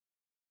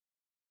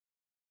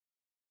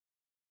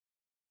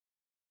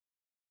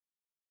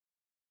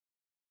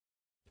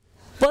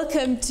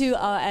Welcome to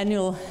our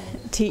annual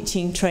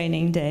Teaching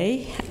Training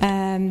Day,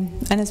 and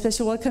a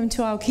special welcome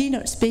to our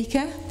keynote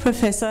speaker,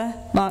 Professor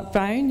Mark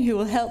Brown, who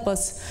will help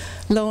us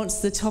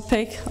launch the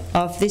topic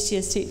of this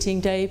year's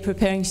Teaching Day,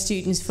 Preparing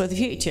Students for the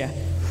Future.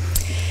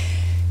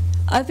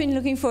 I've been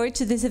looking forward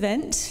to this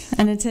event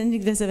and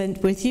attending this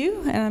event with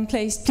you, and I'm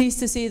pleased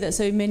to see that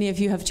so many of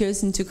you have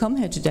chosen to come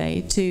here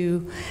today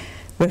to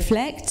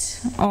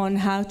reflect on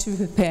how to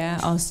prepare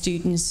our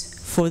students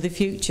for the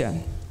future.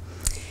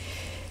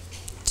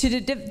 To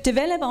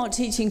develop our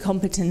teaching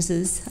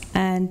competences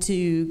and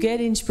to get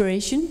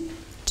inspiration,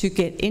 to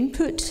get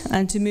input,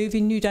 and to move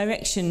in new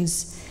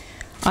directions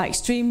are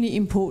extremely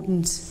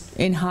important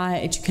in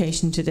higher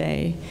education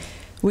today.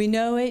 We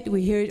know it,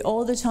 we hear it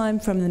all the time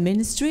from the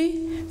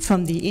ministry,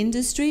 from the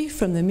industry,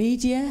 from the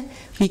media.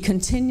 We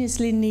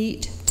continuously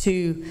need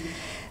to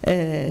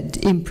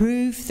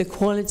improve the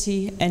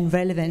quality and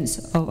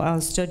relevance of our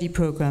study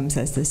programs,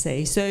 as they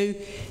say. So,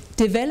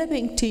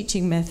 developing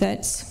teaching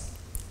methods,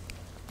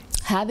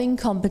 having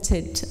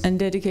competent and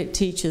dedicated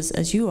teachers,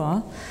 as you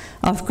are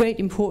of great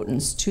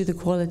importance to the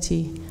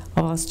quality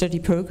of our study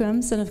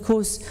programs and, of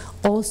course,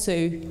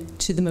 also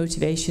to the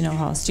motivation of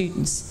our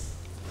students.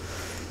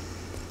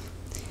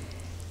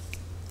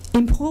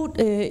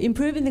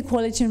 Improving the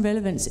quality and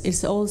relevance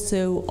is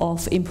also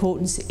of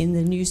importance in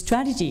the new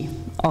strategy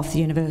of the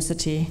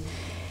university.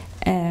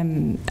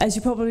 As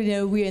you probably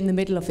know, we are in the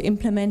middle of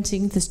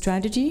implementing the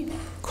strategy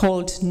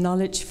called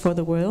Knowledge for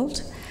the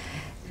World,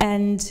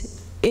 and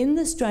in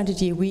the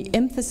strategy we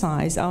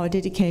emphasize our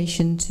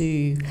dedication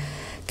to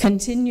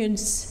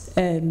continuous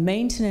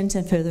maintenance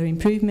and further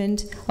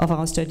improvement of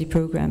our study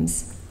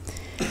programs.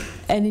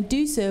 And in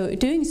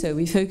doing so,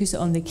 we focus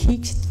on the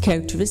key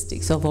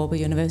characteristics of Aalborg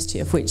University,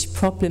 of which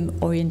problem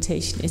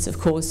orientation is, of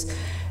course,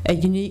 a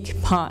unique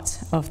part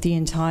of the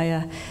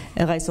entire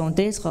raison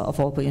d'être of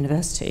Aalborg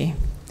University.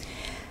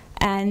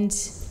 And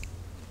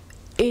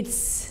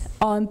it's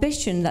our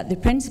ambition that the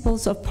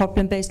principles of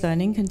problem-based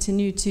learning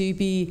continue to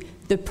be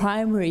the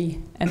primary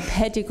and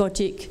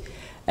pedagogic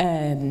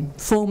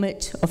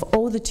format of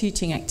all the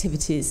teaching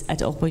activities at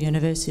Aalborg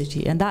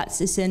University, and that's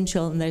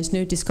essential, and there's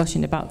no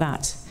discussion about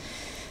that.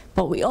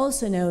 But we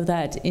also know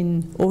that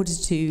in order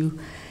to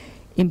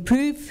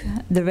improve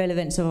the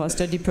relevance of our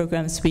study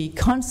programs, we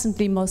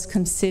constantly must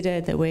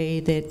consider the way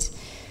that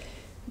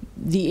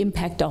the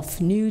impact of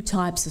new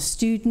types of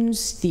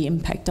students, the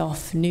impact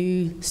of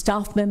new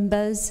staff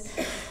members,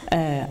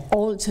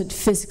 altered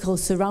physical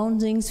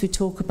surroundings. We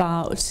talk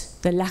about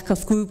the lack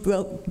of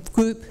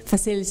group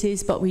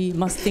facilities, but we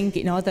must think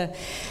in other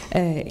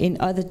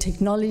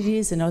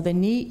technologies and other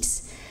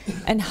needs,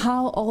 and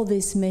how all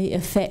this may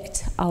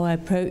affect our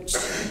approach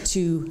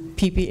to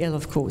PBL,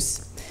 of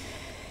course.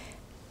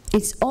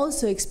 It's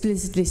also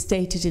explicitly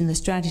stated in the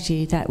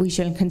strategy that we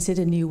shall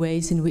consider new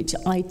ways in which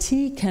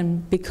IT can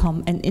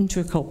become an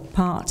integral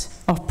part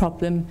of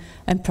problem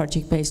and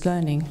project-based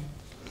learning.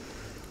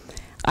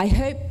 I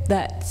hope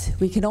that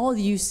we can all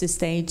use this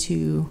day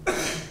to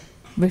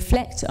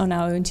reflect on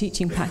our own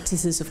teaching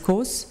practices, of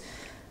course,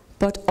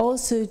 but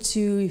also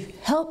to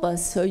help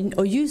us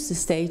or use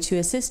this day to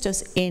assist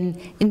us in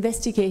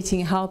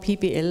investigating how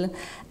PBL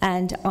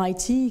and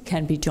IT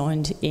can be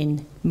joined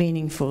in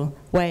meaningful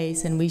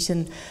ways. And we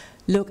shall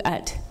look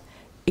at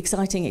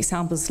exciting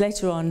examples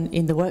later on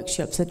in the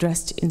workshops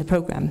addressed in the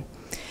program.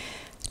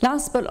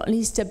 Last but not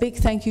least, a big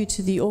thank you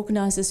to the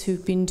organizers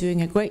who've been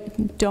doing a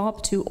great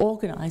job to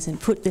organize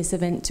and put this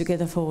event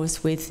together for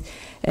us, with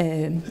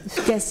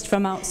guests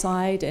from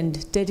outside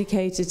and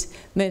dedicated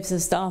members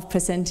of staff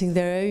presenting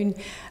their own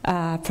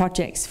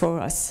projects for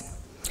us.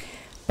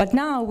 But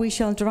now we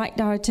shall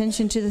direct our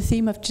attention to the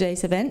theme of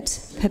today's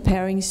event,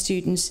 preparing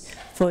students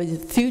for the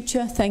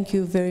future. Thank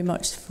you very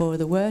much for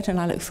the word, and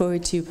I look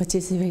forward to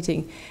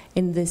participating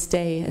in this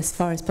day as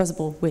far as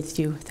possible with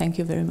you. Thank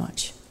you very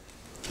much.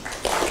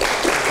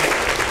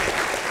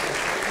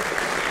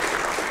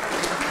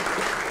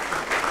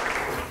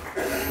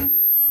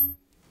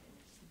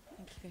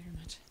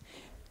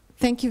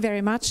 Thank you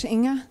very much,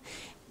 Inga.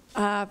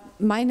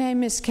 My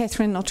name is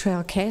Catherine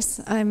Ottrell-Kess.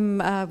 I'm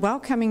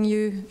welcoming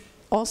you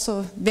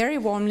also very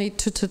warmly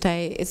to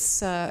today.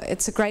 It's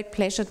a great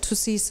pleasure to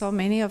see so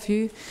many of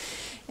you,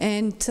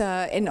 and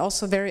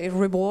also very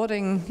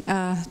rewarding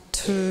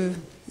to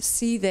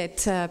see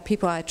that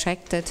people are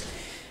attracted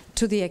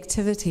to the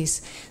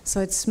activities. So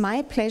it's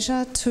my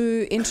pleasure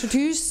to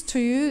introduce to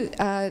you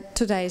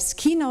today's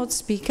keynote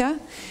speaker,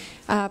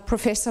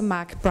 Professor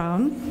Mark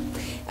Brown.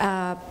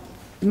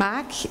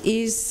 Mark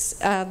is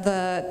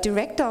the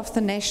director of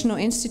the National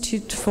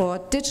Institute for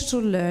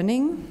Digital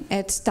Learning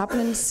at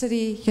Dublin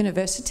City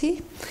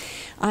University.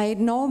 I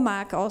know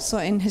Mark also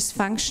in his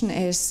function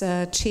as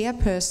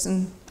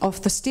chairperson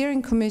of the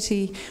steering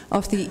committee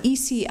of the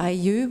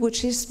ECIU,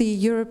 which is the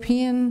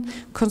European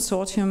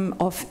Consortium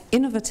of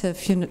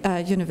Innovative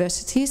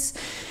Universities,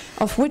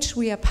 of which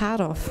we are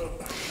part of.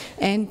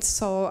 And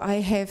so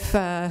I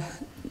have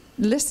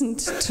listened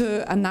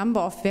to a number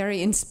of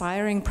very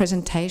inspiring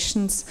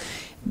presentations,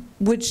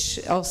 which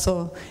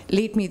also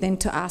lead me then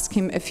to ask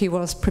him if he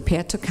was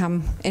prepared to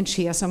come and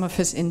share some of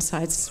his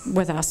insights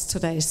with us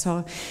today.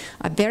 So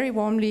I very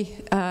warmly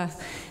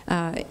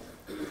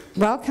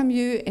welcome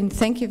you and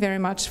thank you very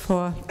much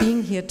for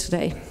being here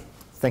today.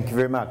 Thank you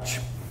very much.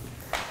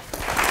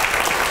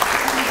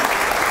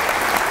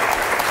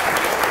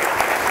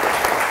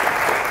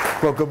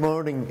 Well, good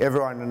morning,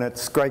 everyone, and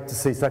it's great to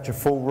see such a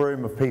full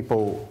room of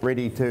people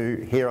ready to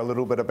hear a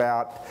little bit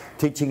about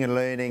teaching and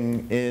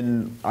learning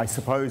in, I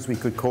suppose we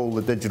could call,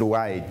 the digital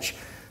age.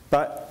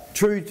 But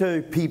true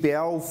to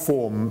PBL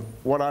form,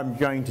 what I'm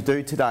going to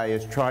do today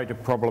is try to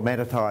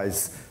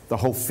problematise the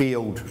whole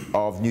field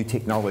of new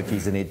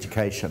technologies in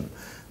education.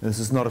 This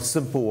is not a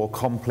simple or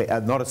complex,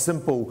 not a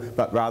simple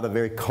but rather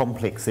very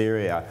complex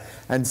area.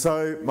 And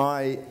so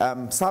my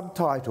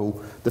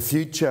subtitle, The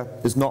Future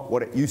is Not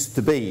What It Used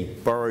to Be,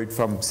 borrowed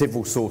from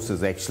several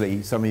sources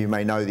actually. Some of you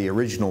may know the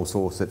original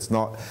source. It's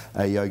not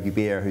Yogi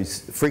Berra, who's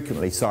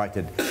frequently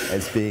cited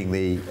as being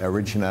the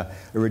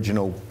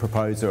original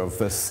proposer of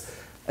this,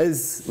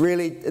 is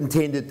really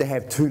intended to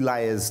have two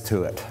layers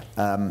to it,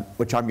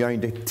 which I'm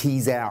going to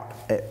tease out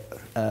at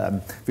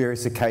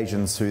various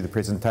occasions through the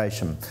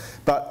presentation.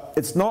 But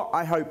it's not,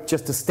 I hope,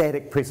 just a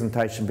static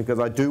presentation, because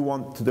I do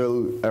want to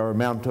do an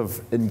amount of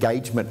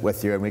engagement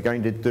with you, and we're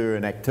going to do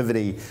an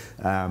activity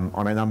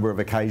on a number of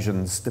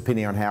occasions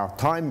depending on how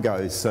time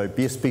goes. So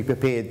just be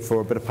prepared for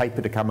a bit of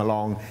paper to come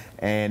along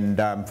and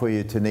for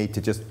you to need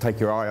to just take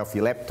your eye off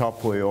your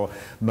laptop or your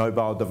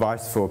mobile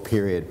device for a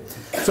period.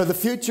 So the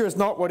future is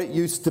not what it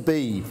used to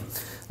be.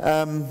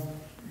 That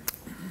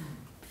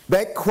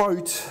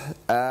quote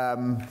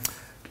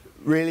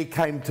really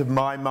came to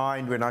my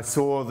mind when I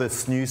saw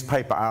this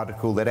newspaper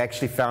article that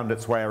actually found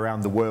its way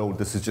around the world.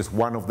 This is just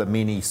one of the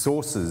many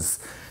sources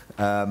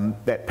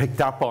that picked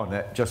up on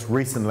it just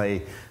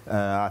recently.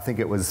 I think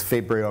it was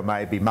February or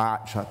maybe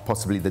March,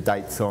 possibly the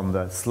dates on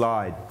the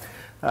slide.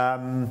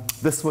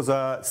 This was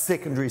a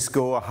secondary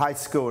school, a high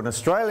school in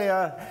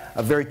Australia,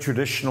 a very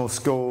traditional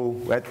school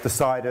that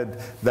decided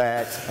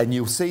that, and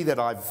you'll see that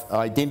I've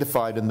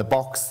identified in the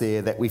box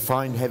there, that we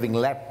find having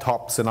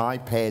laptops and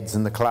iPads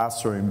in the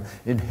classroom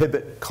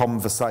inhibit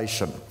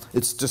conversation.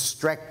 It's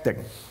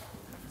distracting.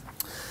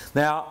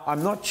 Now,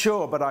 I'm not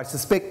sure, but I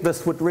suspect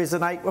this would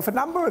resonate with a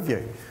number of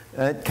you.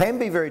 It can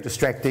be very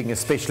distracting,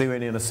 especially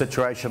when in a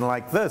situation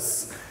like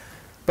this.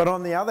 But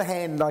on the other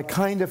hand, I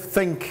kind of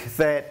think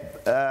that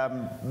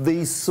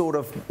these sort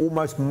of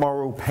almost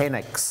moral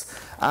panics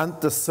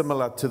aren't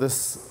dissimilar to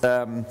this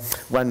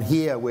one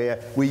here, where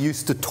we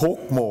used to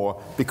talk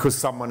more because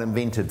someone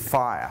invented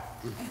fire.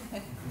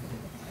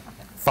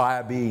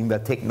 Fire being the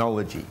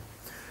technology.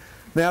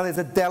 Now there's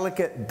a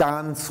delicate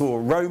dance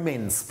or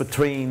romance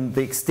between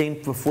the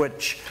extent with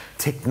which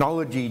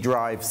technology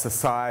drives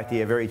society,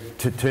 a very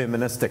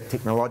deterministic,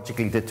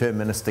 technologically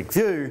deterministic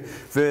view,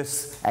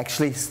 versus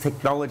actually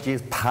technology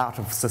is part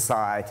of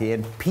society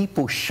and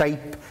people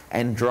shape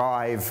and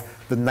drive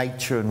the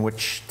nature in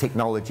which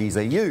technologies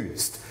are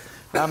used.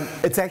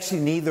 It's actually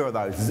neither of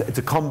those, it's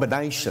a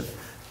combination.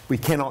 We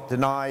cannot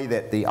deny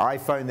that the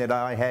iPhone that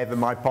I have in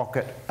my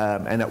pocket,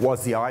 and it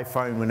was the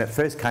iPhone when it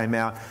first came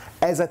out,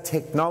 as a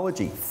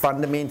technology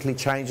fundamentally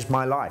changed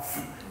my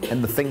life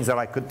and the things that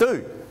I could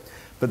do.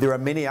 But there are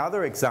many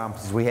other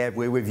examples we have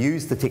where we've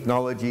used the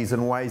technologies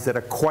in ways that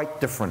are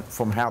quite different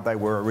from how they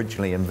were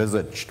originally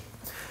envisaged.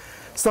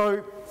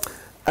 So,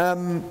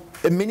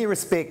 in many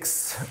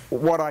respects,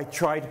 what I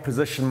try to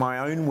position my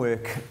own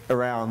work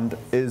around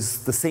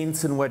is the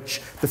sense in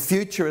which the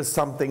future is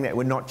something that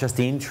we're not just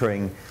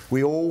entering.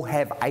 We all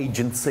have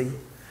agency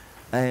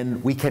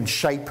and we can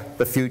shape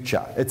the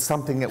future. It's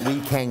something that we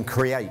can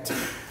create.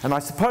 And I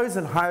suppose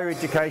in higher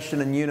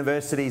education and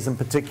universities in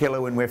particular,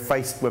 when we're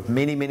faced with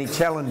many, many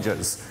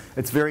challenges,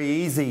 it's very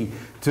easy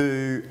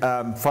to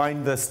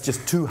find this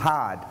just too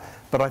hard.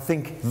 But I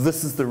think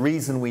this is the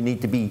reason we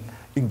need to be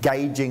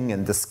engaging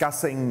and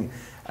discussing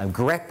and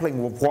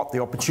grappling with what the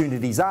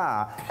opportunities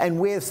are and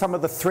where some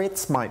of the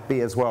threats might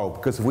be as well,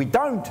 because if we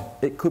don't,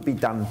 it could be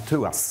done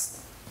to us.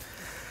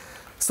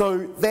 So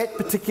that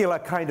particular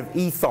kind of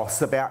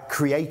ethos about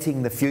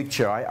creating the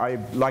future, I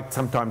like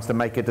sometimes to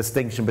make a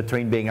distinction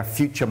between being a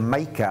future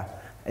maker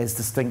as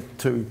distinct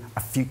to a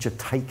future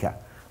taker.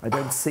 I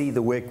don't see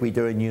the work we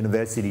do in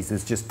universities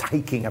as just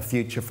taking a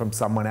future from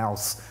someone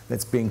else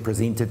that's being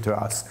presented to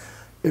us.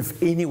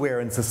 If anywhere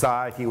in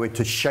society we're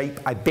to shape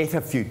a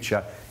better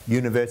future,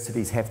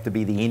 universities have to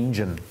be the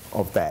engine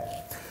of that.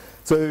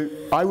 So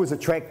I was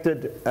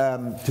attracted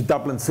to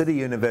Dublin City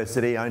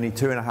University only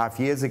 2.5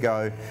 years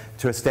ago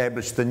to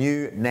establish the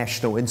new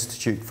National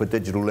Institute for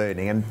Digital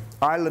Learning. And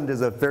Ireland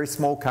is a very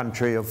small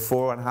country of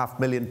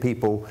 4.5 million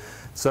people.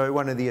 So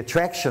one of the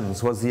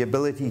attractions was the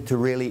ability to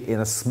really,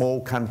 in a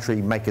small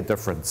country, make a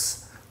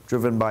difference,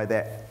 driven by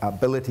that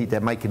ability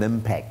to make an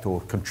impact or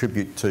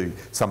contribute to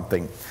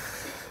something.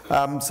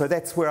 So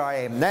that's where I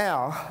am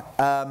now,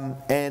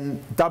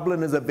 and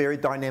Dublin is a very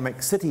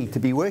dynamic city to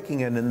be working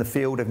in the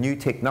field of new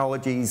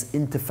technologies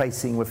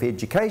interfacing with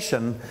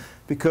education,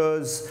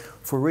 because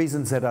for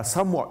reasons that are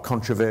somewhat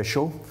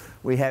controversial.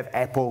 We have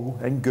Apple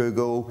and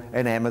Google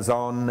and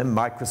Amazon and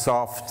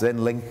Microsoft and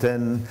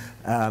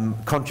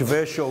LinkedIn.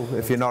 Controversial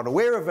if you're not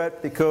aware of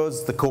it,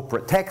 because the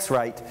corporate tax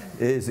rate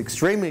is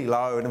extremely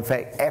low, and in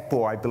fact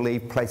Apple, I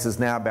believe, places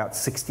now about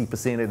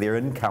 60% of their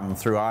income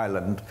through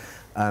Ireland,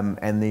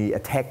 and the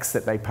tax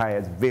that they pay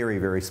is very,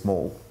 very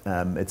small.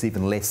 It's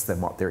even less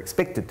than what they're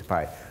expected to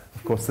pay.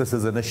 Of course, this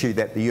is an issue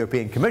that the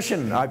European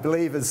Commission, I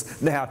believe,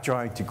 is now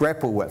trying to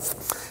grapple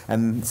with,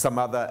 and some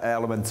other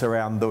elements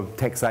around the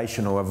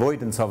taxation or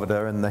avoidance of it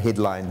are in the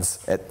headlines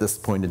at this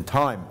point in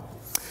time.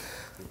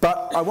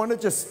 But I want to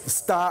just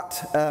start,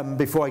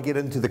 before I get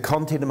into the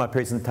content of my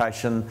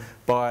presentation,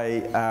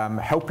 by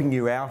helping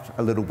you out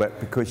a little bit,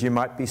 because you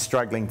might be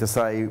struggling to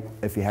say,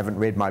 if you haven't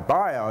read my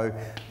bio,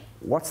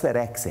 what's that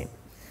accent?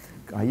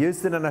 I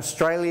used an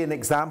Australian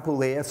example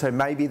there, so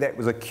maybe that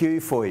was a cue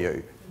for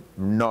you.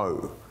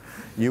 No.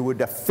 You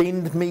would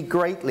offend me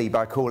greatly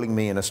by calling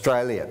me an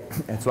Australian.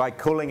 It's like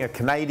calling a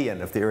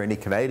Canadian, if there are any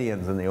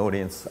Canadians in the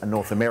audience, a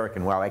North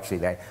American. Well,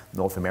 actually,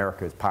 North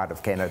America is part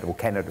of Canada, or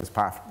Canada is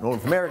part of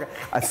North America,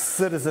 a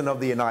citizen of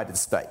the United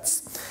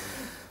States.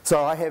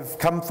 So I have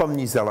come from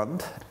New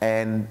Zealand,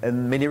 and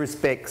in many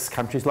respects,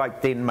 countries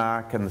like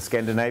Denmark and the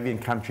Scandinavian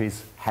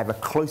countries have a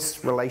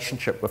close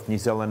relationship with New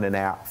Zealand in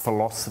our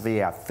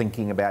philosophy, our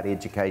thinking about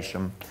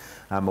education.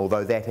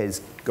 Although that has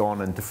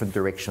gone in different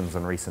directions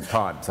in recent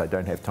times. I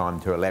don't have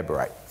time to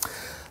elaborate.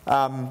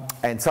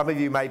 And some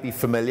of you may be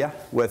familiar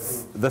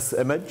with this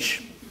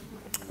image.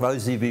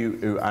 Those of you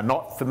who are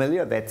not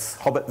familiar, that's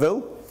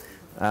Hobbitville,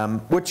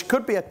 which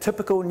could be a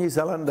typical New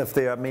Zealand if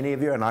there are many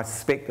of you, and I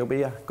suspect there'll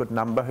be a good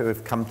number who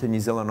have come to New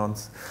Zealand on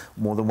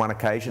more than one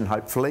occasion,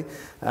 hopefully.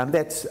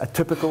 That's a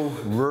typical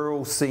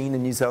rural scene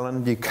in New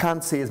Zealand. You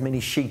can't see as many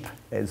sheep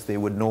as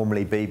there would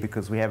normally be,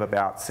 because we have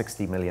about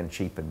 60 million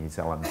sheep in New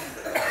Zealand.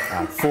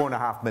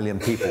 4.5 million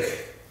people.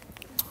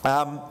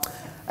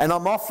 And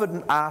I'm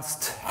often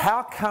asked,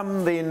 how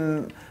come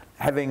then,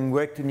 having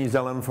worked in New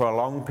Zealand for a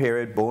long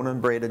period, born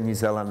and bred in New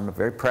Zealand, a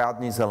very proud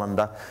New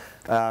Zealander,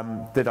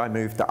 did I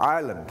move to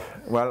Ireland?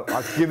 Well,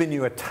 I've given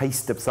you a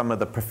taste of some of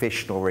the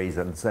professional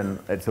reasons, and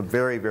it's a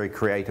very, very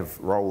creative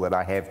role that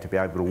I have to be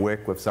able to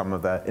work with some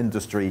of the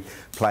industry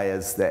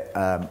players that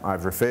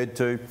I've referred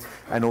to,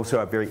 and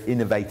also a very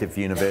innovative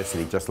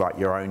university, just like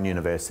your own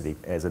university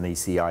as an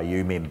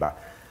ECIU member.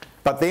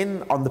 But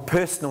then on the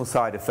personal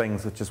side of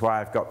things, which is why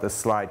I've got this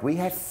slide, we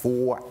have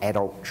 4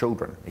 adult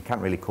children. You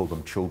can't really call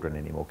them children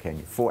anymore, can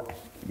you? 4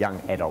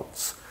 young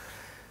adults.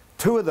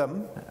 2 of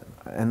them,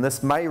 and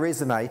this may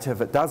resonate,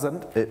 if it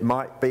doesn't, it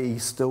might be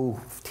still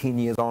 10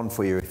 years on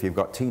for you if you've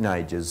got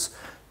teenagers.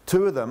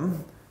 2 of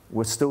them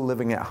were still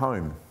living at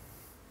home.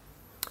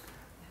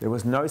 There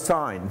was no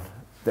sign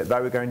that they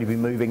were going to be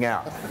moving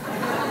out.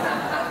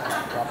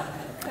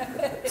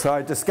 So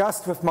I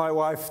discussed with my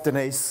wife,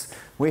 Denise,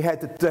 we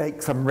had to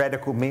take some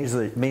radical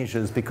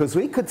measures, because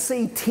we could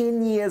see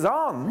 10 years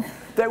on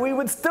that we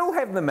would still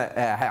have them at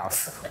our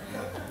house.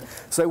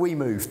 So we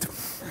moved.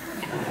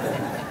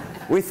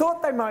 We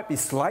thought they might be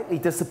slightly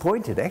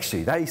disappointed,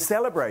 actually. They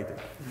celebrated.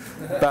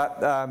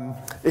 But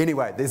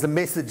anyway, there's a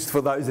message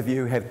for those of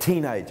you who have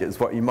teenagers,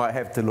 what you might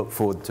have to look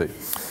forward to.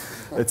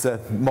 It's a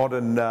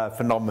modern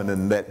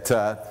phenomenon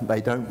that they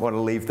don't want to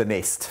leave the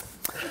nest.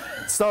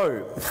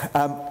 So,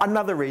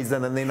 another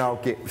reason, and then I'll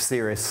get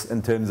serious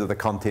in terms of the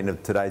content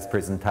of today's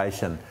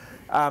presentation.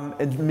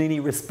 In many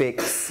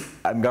respects,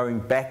 I'm going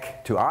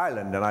back to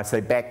Ireland, and I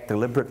say back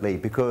deliberately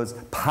because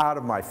part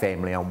of my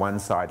family on one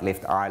side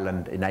left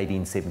Ireland in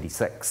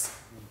 1876.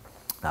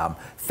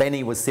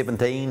 Fanny was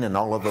 17 and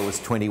Oliver was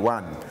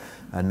 21,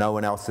 and no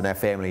one else in our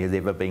family has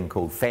ever been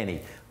called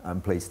Fanny,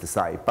 I'm pleased to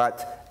say.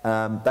 But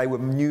they were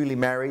newly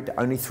married,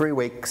 only 3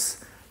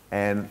 weeks.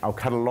 And I'll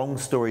cut a long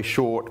story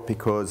short,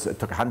 because it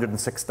took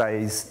 106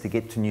 days to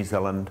get to New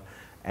Zealand,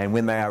 and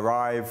when they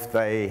arrived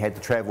they had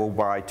to travel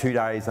by 2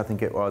 days, I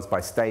think it was,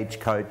 by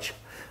stagecoach,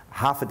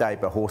 half a day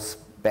by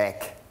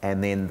horseback,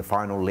 and then the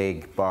final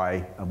leg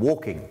by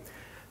walking.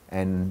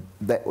 And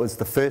that was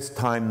the first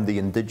time the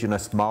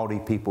indigenous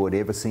Māori people had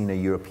ever seen a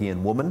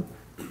European woman,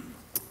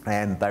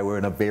 and they were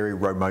in a very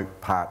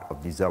remote part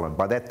of New Zealand.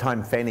 By that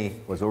time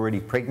Fanny was already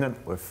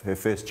pregnant with her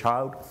first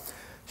child.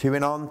 She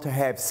went on to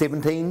have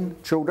 17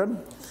 children,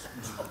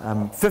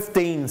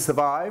 15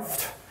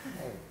 survived,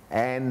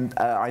 and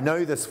I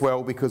know this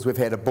well because we've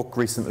had a book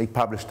recently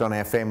published on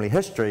our family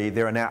history.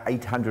 There are now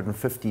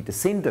 850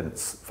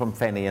 descendants from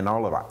Fanny and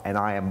Oliver, and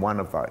I am one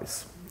of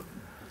those.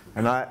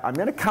 And I'm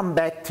going to come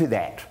back to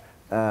that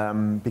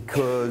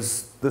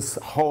because this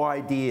whole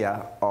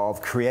idea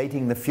of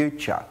creating the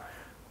future,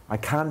 I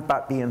can't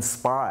but be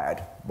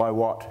inspired by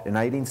what, in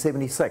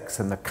 1876,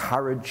 and the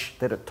courage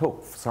that it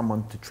took for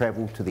someone to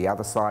travel to the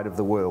other side of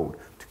the world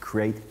to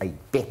create a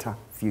better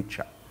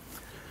future.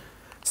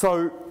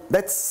 So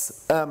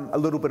that's a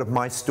little bit of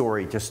my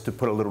story, just to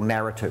put a little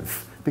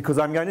narrative, because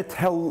I'm going to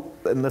tell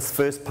in this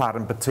first part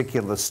in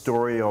particular the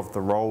story of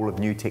the role of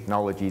new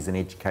technologies in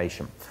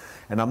education.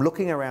 And I'm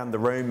looking around the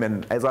room,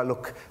 and as I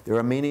look, there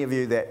are many of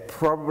you that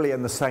probably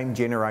in the same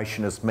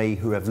generation as me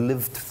who have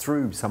lived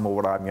through some of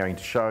what I'm going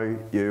to show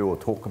you or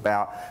talk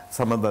about.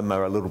 Some of them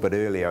are a little bit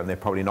earlier, and there's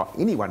probably not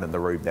anyone in the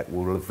room that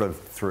will have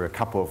lived through a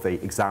couple of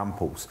the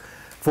examples.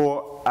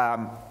 For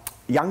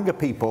younger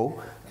people,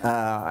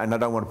 and I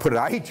don't want to put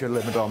an age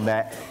limit on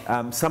that,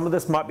 some of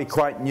this might be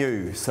quite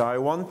new. So I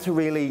want to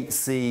really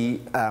see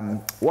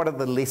what are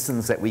the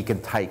lessons that we can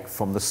take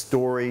from the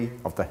story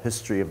of the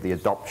history of the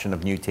adoption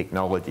of new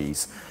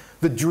technologies.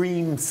 The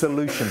dream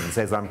solutions,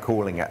 as I'm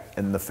calling it,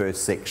 in the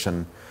first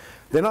section.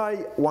 Then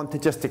I want to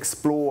just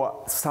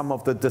explore some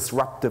of the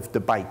disruptive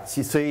debates.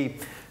 You see,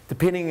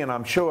 depending, and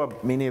I'm sure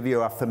many of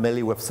you are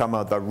familiar with some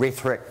of the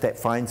rhetoric that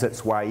finds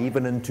its way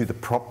even into the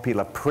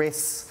popular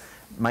press,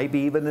 maybe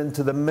even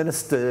into the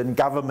minister and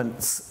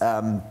government's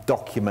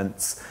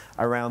documents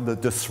around the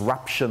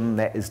disruption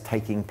that is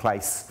taking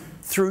place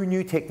through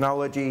new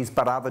technologies,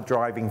 but other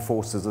driving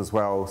forces as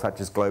well, such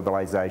as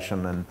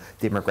globalization and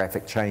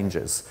demographic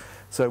changes.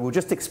 So we'll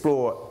just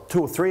explore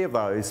 2 or 3 of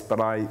those,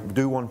 but I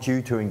do want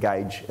you to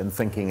engage in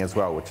thinking as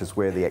well, which is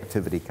where the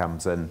activity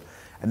comes in.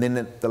 And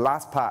then the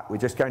last part, we're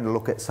just going to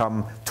look at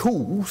some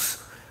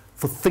tools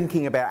for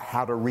thinking about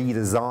how to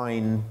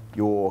redesign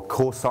your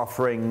course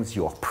offerings,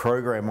 your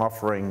program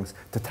offerings,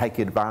 to take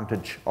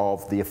advantage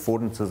of the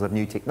affordances of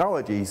new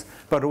technologies,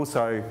 but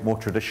also more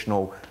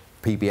traditional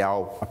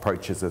PBL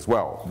approaches as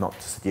well, not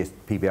to suggest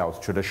PBL is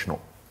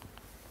traditional.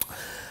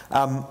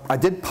 I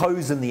did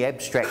pose in the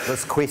abstract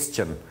this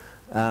question,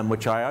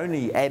 which I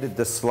only added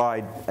this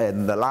slide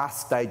in the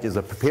last stages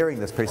of preparing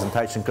this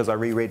presentation because I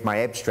reread my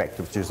abstract,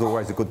 which is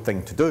always a good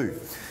thing to do.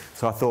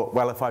 So I thought,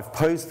 well, if I've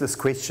posed this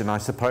question, I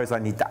suppose I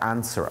need to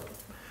answer it.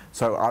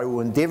 So I will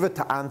endeavour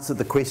to answer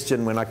the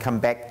question when I come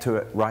back to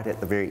it right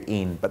at the very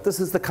end. But this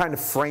is the kind of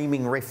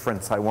framing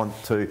reference I want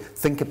to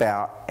think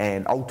about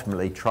and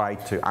ultimately try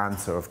to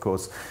answer. Of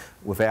course,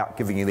 without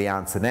giving you the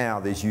answer now,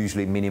 there's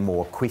usually many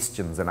more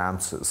questions than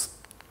answers.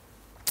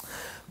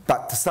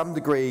 But to some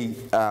degree,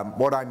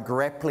 what I'm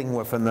grappling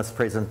with in this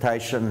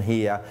presentation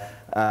here,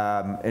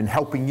 in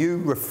helping you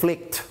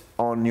reflect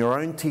on your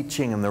own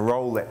teaching and the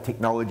role that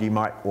technology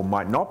might or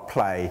might not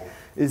play,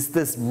 is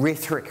this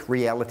rhetoric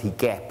reality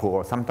gap,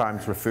 or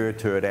sometimes refer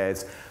to it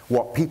as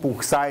what people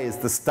say is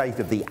the state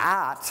of the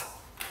art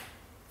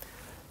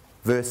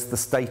versus the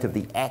state of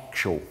the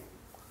actual.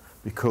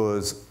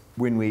 Because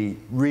when we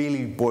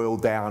really boil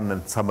down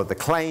on some of the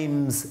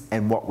claims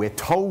and what we're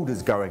told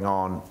is going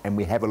on, and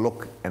we have a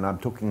look, and I'm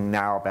talking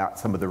now about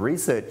some of the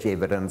research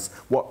evidence,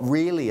 what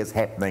really is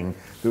happening,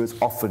 there is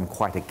often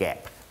quite a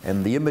gap.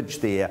 And the image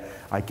there,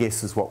 I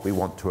guess, is what we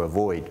want to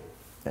avoid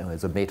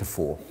as a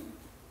metaphor.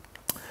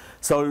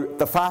 So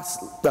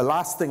the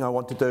last thing I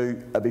want to do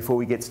before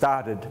we get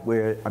started,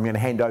 where I'm going to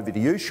hand over to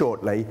you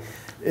shortly,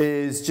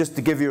 is just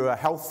to give you a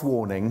health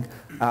warning.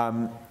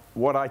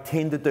 What I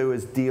tend to do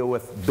is deal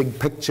with big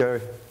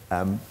picture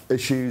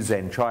issues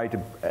and try to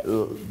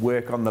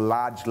work on the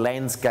large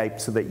landscape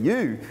so that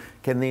you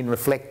can then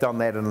reflect on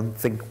that and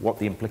think what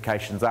the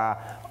implications are.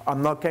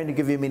 I'm not going to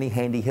give you many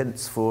handy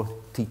hints for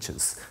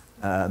teachers.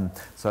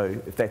 So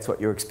if that's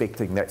what you're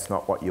expecting, that's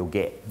not what you'll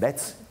get.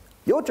 That's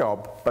your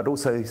job, but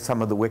also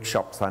some of the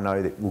workshops I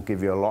know that will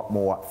give you a lot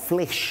more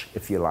flesh,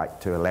 if you like,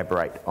 to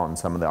elaborate on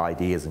some of the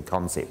ideas and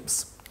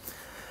concepts.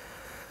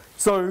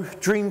 So,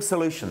 dream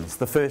solutions,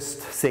 the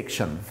first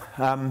section.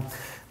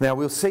 Now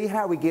we'll see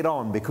how we get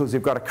on, because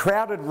we've got a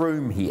crowded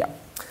room here,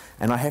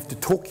 and I have to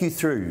talk you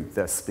through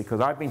this because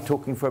I've been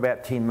talking for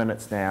about 10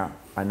 minutes now.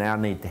 I now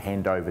need to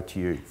hand over to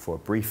you for a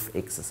brief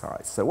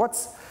exercise. So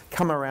what's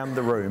come around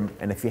the room,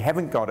 and if you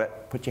haven't got it,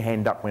 put your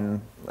hand up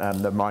when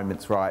the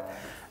moment's right,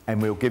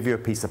 and we'll give you a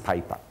piece of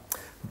paper.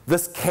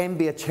 This can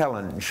be a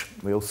challenge.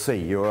 We'll see.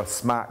 You're a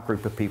smart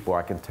group of people,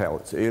 I can tell.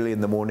 It's early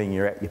in the morning,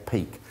 you're at your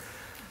peak.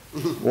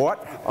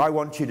 What I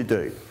want you to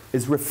do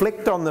is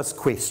reflect on this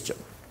question.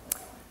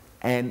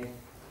 And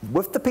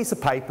with the piece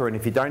of paper, and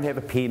if you don't have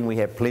a pen, we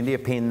have plenty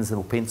of pens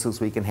or pencils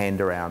we can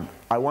hand around.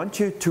 I want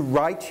you to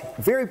write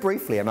very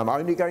briefly, and I'm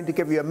only going to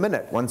give you a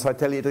minute once I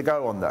tell you to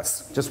go on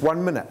this, just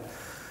 1 minute.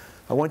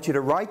 I want you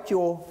to write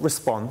your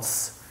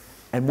response,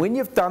 and when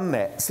you've done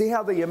that, see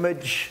how the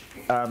image,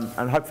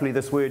 and hopefully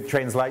this word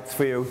translates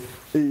for you,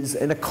 is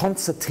in a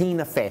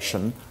concertina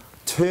fashion.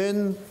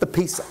 Turn the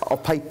piece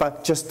of paper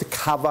just to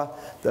cover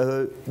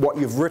what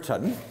you've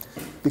written,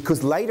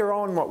 because later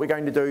on what we're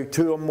going to do,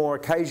 2 or more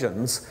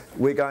occasions,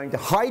 we're going to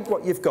hide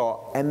what you've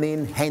got and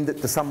then hand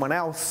it to someone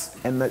else,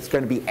 and that's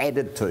going to be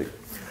added to.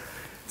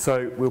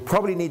 So we'll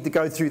probably need to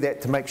go through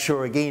that to make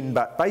sure again,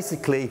 but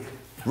basically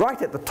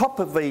right at the top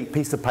of the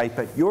piece of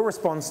paper, your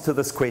response to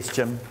this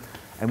question,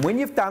 and when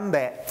you've done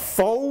that,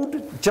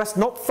 fold, just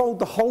not fold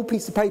the whole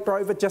piece of paper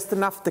over, just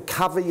enough to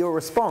cover your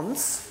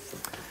response,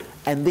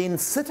 and then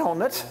sit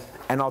on it,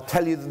 and I'll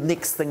tell you the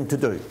next thing to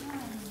do.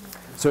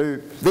 So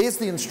there's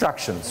the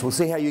instructions. We'll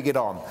see how you get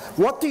on.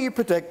 What do you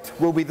predict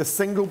will be the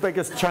single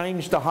biggest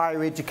change to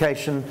higher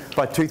education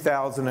by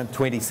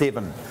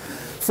 2027?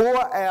 For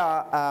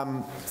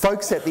our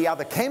folks at the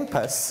other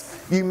campus,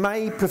 you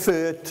may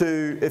prefer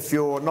to, if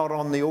you're not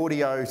on the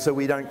audio so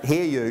we don't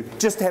hear you,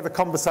 just have a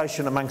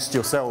conversation amongst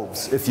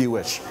yourselves if you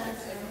wish.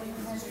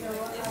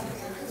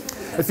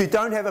 If you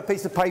don't have a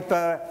piece of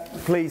paper,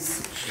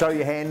 please show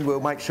your hand.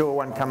 We'll make sure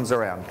one comes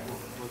around.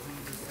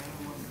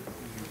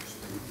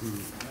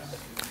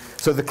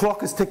 So the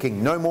clock is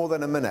ticking, no more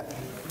than a minute.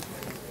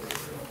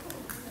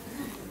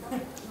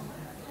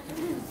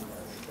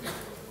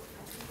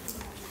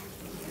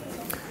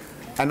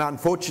 And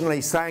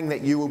unfortunately, saying that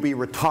you will be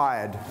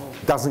retired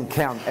doesn't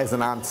count as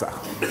an answer.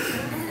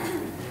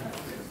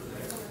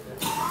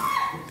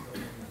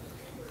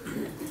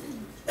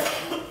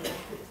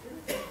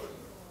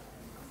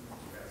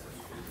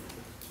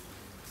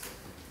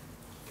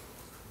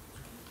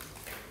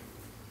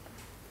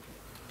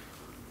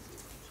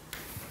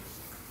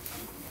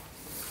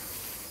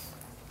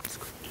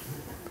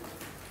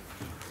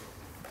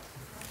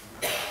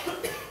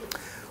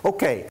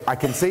 Okay, I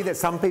can see that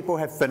some people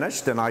have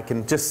finished, and I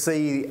can just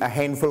see a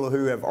handful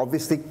who have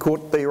obviously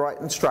caught the right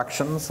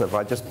instructions. If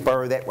I just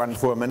borrow that one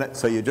for a minute,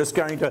 so you're just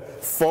going to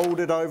fold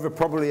it over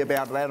probably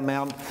about that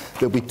amount.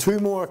 There'll be 2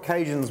 more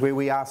occasions where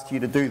we asked you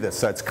to do this,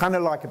 so it's kind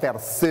of like about a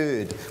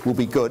third will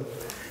be good.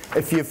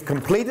 If you've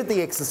completed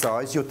the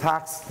exercise, your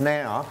task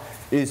now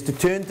is to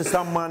turn to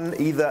someone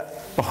either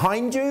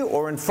behind you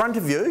or in front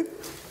of you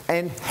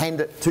and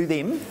hand it to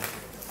them.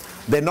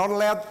 They're not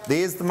allowed,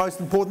 there's the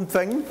most important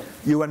thing,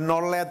 you are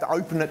not allowed to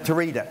open it to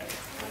read it.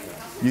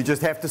 You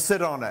just have to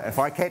sit on it. If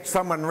I catch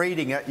someone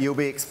reading it, you'll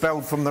be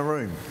expelled from the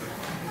room.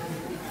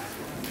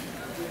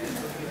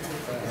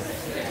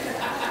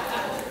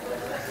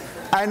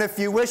 And if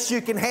you wish,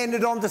 you can hand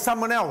it on to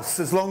someone else,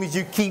 as long as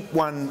you keep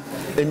one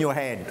in your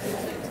hand.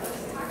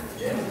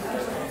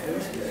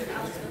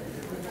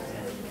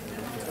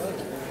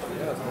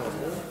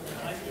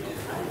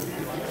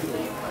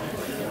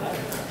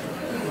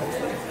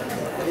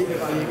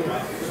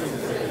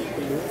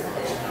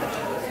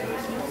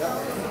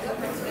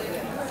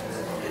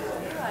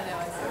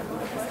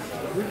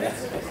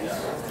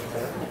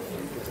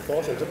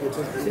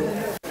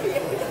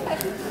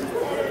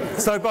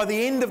 So by the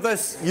end of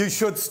this, you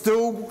should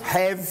still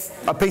have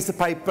a piece of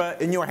paper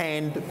in your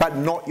hand, but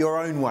not your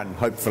own one,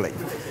 hopefully.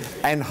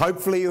 And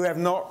hopefully you have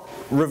not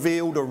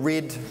revealed or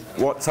read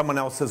what someone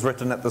else has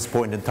written at this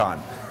point in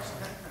time.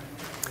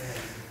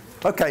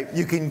 Okay,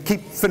 you can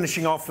keep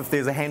finishing off if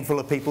there's a handful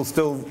of people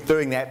still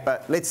doing that,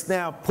 but let's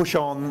now push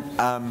on,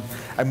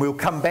 and we'll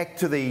come back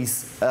to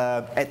these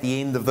at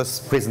the end of this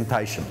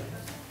presentation.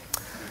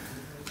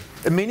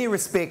 In many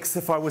respects,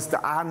 if I was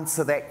to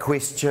answer that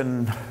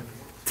question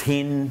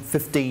 10,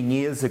 15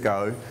 years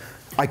ago,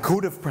 I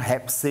could have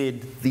perhaps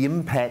said the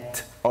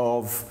impact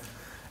of,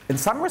 in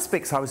some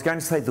respects I was going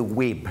to say the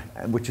web,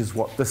 which is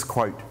what this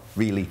quote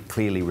really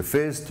clearly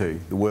refers to,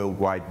 the World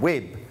Wide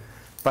Web.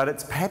 But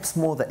it's perhaps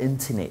more the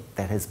internet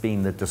that has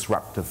been the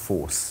disruptive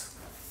force,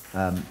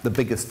 the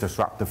biggest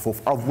disruptive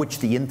force, of which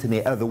the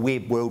internet, the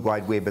web, World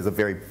Wide Web, is a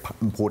very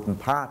important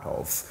part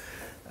of.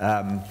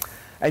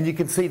 And you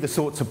can see the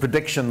sorts of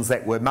predictions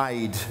that were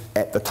made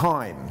at the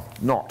time,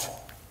 not.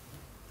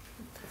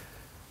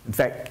 In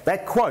fact,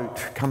 that quote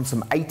comes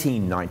from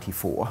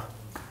 1894,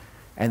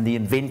 and the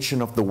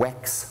invention of the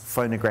wax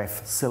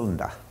phonograph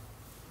cylinder.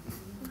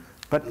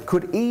 But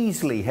could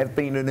easily have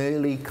been an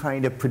early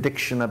kind of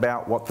prediction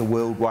about what the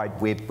World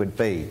Wide Web would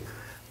be.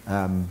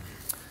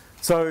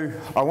 So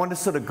I want to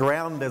sort of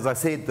ground, as I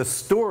said, the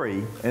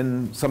story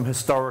in some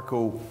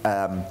historical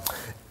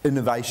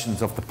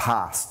innovations of the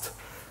past.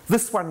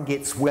 This one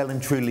gets well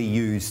and truly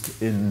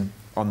used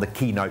on the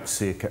Keynote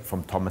circuit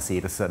from Thomas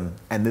Edison,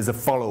 and there's a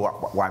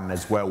follow-up one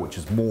as well, which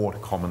is more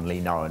commonly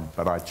known,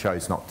 but I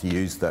chose not to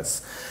use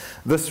this.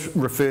 This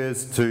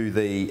refers to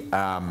the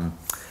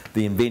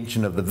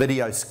invention of the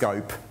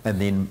videoscope,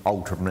 and then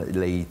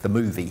ultimately the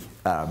movie,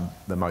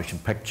 the motion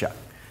picture,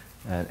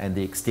 and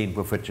the extent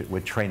with which it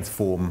would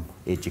transform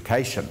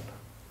education.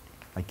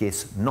 I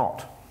guess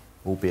not,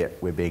 albeit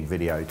we're being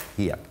videoed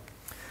here.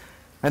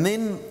 And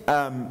then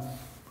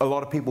a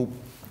lot of people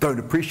don't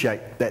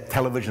appreciate that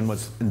television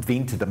was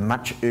invented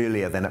much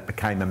earlier than it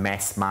became a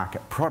mass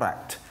market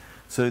product.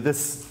 So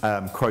this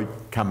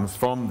quote comes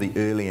from the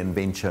early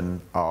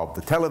invention of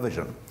the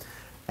television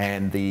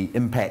and the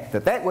impact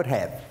that that would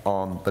have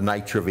on the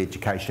nature of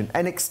education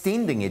and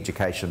extending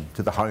education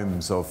to the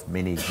homes of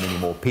many, many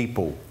more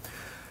people.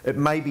 It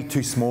may be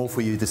too small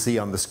for you to see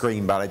on the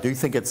screen, but I do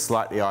think it's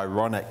slightly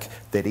ironic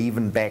that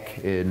even back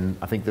in,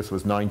 I think this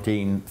was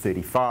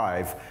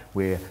 1935,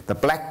 where the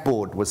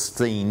blackboard was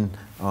seen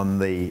on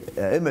the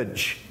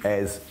image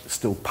as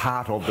still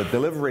part of the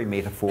delivery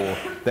metaphor,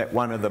 that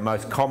one of the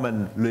most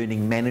common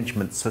learning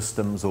management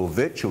systems or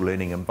virtual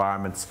learning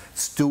environments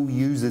still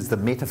uses the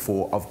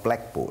metaphor of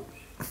blackboard.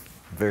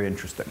 Very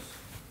interesting.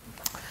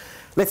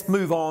 Let's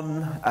move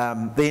on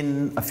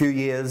then a few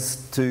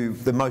years to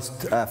the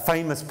most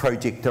famous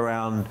project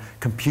around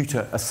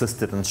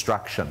computer-assisted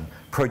instruction,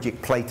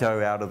 Project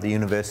Plato out of the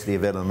University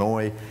of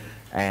Illinois.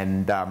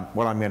 And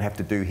what I'm going to have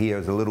to do here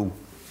is a little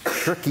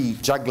tricky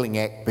juggling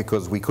act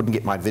because we couldn't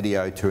get my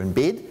video to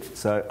embed.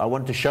 So I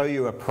want to show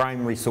you a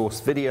primary source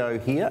video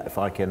here, if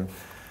I can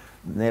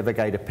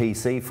navigate a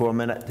PC for a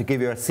minute, to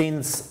give you a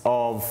sense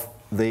of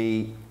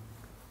the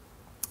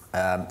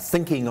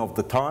thinking of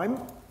the time.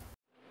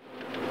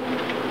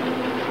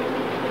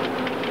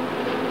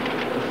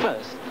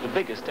 The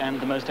biggest and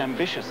the most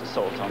ambitious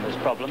assault on this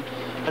problem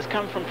has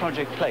come from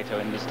Project Plato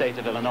in the state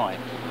of Illinois,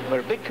 where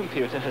a big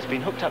computer has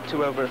been hooked up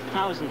to over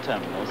 1,000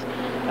 terminals,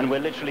 and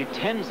where literally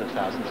tens of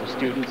thousands of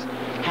students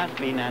have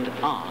been and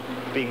are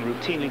being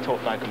routinely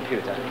taught by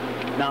computer.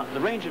 Now,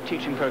 the range of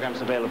teaching programs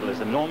available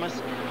is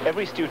enormous.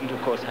 Every student,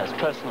 of course, has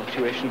personal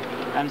tuition,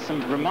 and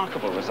some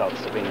remarkable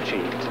results have been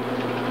achieved.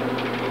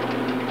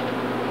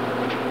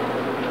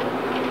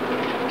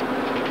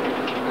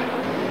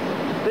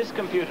 This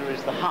computer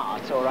is the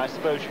heart, or I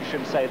suppose you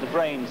should say the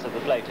brains of the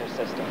Plato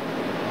system.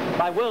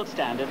 By world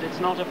standard, it's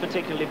not a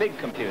particularly big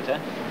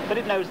computer, but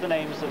it knows the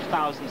names of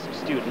thousands of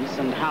students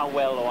and how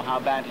well or how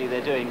badly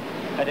they're doing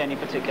at any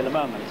particular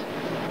moment.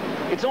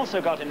 It's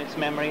also got in its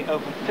memory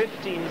over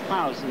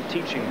 15,000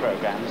 teaching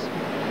programs,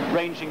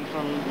 ranging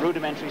from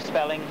rudimentary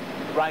spelling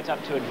right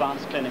up to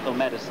advanced clinical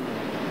medicine.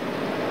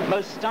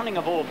 Most stunning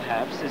of all,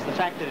 perhaps, is the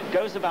fact that it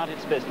goes about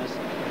its business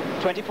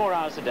 24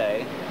 hours a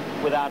day,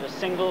 without a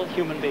single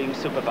human being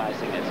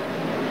supervising it.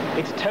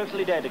 It's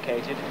totally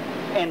dedicated,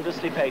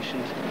 endlessly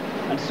patient,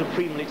 and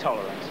supremely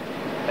tolerant.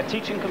 A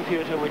teaching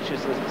computer which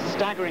is a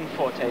staggering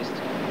foretaste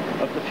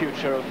of the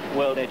future of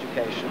world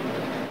education.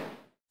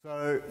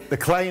 So the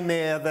claim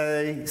there,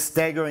 the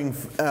staggering,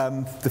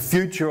 the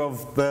future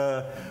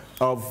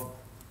of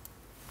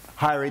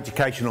higher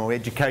education or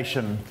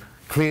education,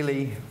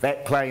 clearly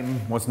that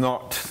claim was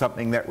not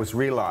something that was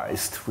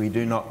realised. We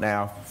do not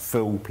now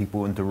fill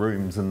people into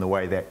rooms in the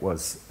way that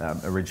was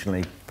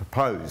originally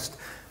proposed.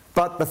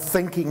 But the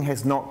thinking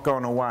has not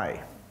gone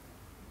away.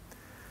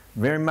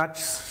 Very much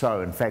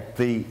so. In fact,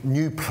 the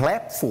new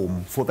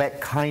platform for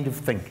that kind of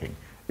thinking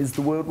is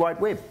the World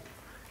Wide Web.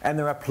 And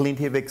there are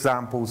plenty of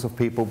examples of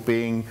people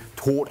being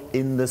taught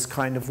in this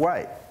kind of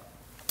way.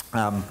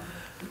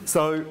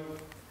 So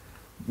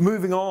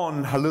moving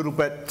on a little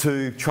bit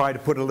to try to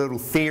put a little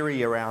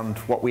theory around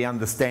what we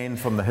understand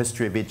from the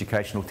history of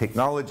educational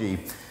technology.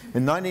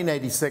 In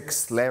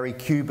 1986, Larry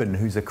Cuban,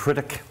 who's a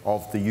critic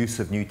of the use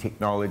of new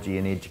technology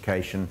in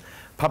education,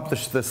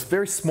 published this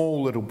very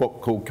small little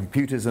book called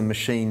Computers and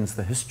Machines,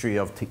 The History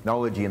of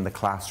Technology in the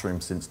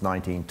Classroom Since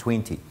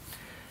 1920.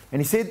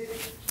 And he said,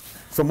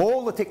 from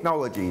all the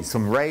technologies,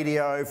 from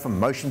radio, from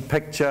motion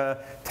picture,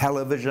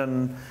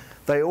 television,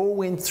 they all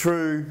went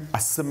through a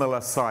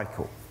similar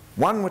cycle.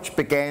 One which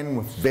began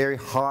with very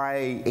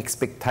high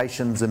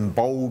expectations and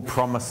bold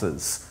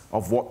promises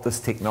of what this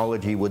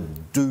technology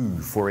would do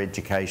for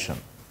education,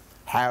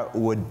 how it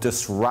would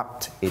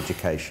disrupt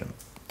education.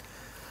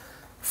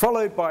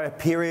 Followed by a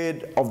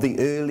period of the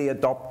early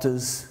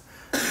adopters,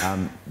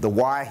 the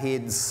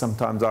wireheads,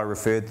 sometimes I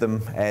referred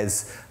them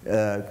as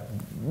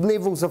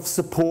levels of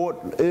support,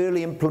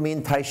 early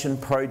implementation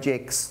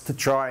projects to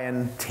try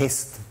and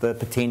test the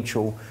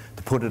potential,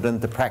 to put it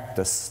into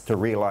practice, to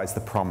realise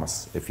the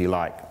promise, if you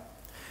like.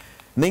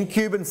 And then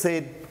Cuban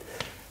said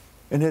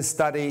in his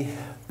study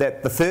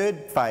that the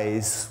third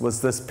phase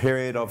was this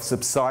period of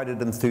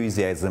subsided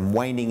enthusiasm,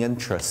 waning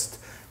interest,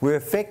 where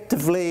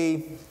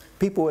effectively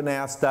people are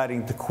now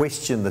starting to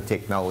question the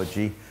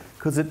technology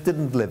because it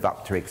didn't live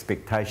up to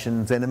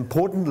expectations, and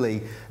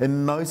importantly,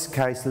 in most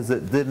cases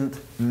it didn't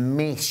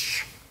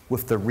mesh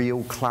with the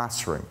real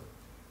classroom.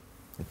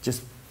 It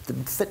just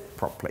didn't fit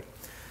properly.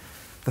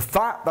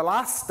 The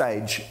last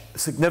stage,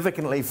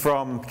 significantly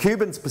from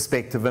Cuban's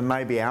perspective and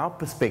maybe our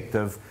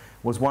perspective,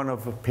 was one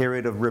of a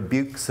period of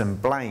rebukes and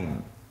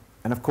blame.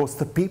 And of course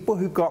the people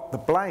who got the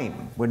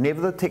blame were never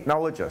the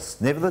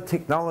technologists, never the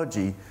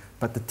technology,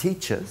 but the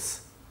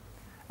teachers,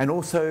 and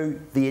also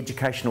the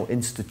educational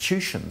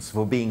institutions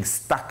for being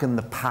stuck in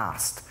the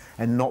past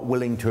and not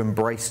willing to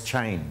embrace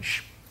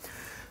change.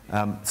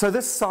 So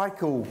this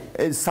cycle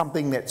is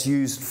something that's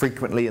used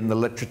frequently in the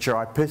literature.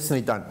 I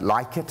personally don't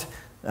like it,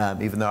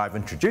 even though I've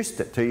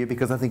introduced it to you,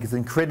 because I think it's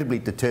incredibly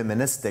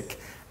deterministic,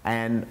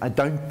 and I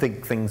don't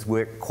think things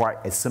work quite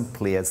as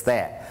simply as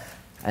that.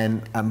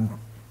 And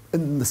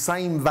in the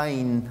same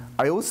vein,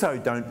 I also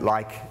don't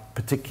like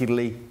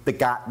particularly the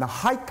Gartner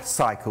hype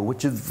cycle,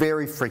 which is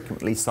very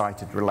frequently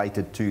cited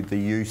related to the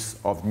use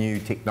of new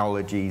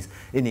technologies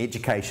in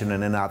education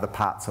and in other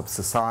parts of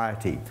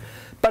society.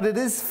 But it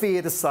is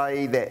fair to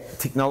say that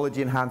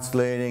technology-enhanced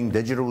learning,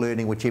 digital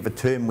learning, whichever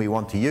term we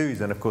want to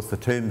use, and of course the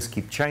terms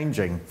keep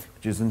changing,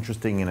 which is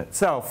interesting in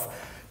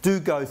itself, do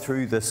go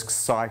through this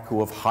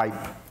cycle of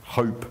hype,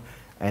 hope,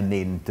 and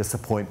then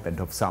disappointment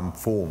of some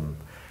form.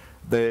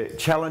 The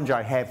challenge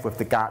I have with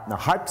the Gartner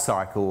hype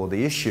cycle, or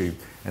the issue,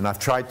 and I've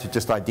tried to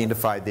just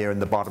identify there in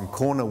the bottom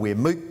corner where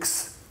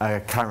MOOCs are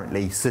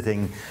currently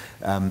sitting,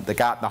 the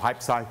Gartner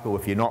hype cycle,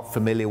 if you're not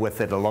familiar with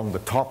it, along the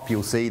top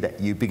you'll see that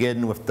you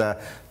begin with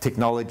the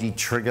technology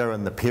trigger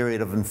and the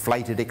period of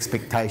inflated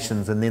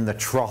expectations, and then the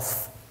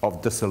trough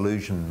of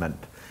disillusionment.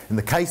 In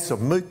the case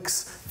of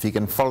MOOCs, if you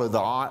can follow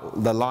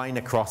the line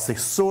across, they're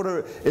sort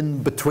of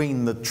in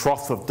between the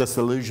trough of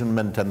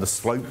disillusionment and the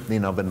slope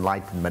then of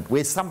enlightenment,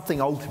 where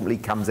something ultimately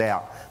comes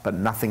out, but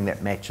nothing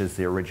that matches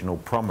the original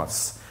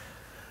promise.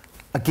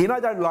 Again, I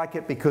don't like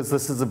it because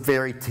this is a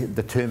very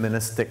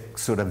deterministic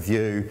sort of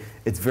view.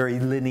 It's very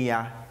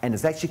linear, and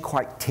it's actually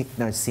quite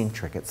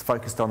technocentric. It's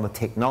focused on the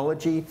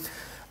technology,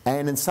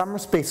 and in some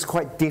respects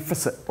quite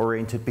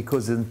deficit-oriented,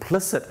 because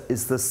implicit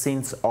is the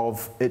sense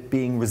of it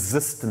being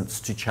resistance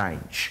to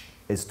change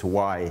as to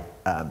why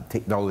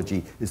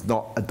technology is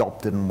not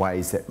adopted in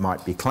ways that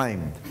might be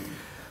claimed.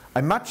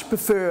 I much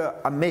prefer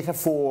a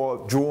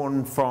metaphor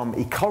drawn from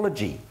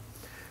ecology,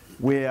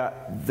 where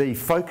the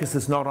focus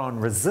is not on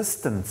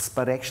resistance,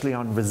 but actually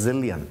on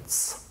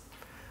resilience.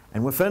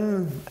 And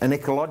within an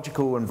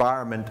ecological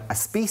environment, a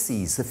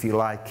species, if you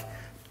like,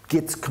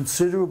 gets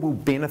considerable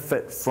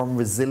benefit from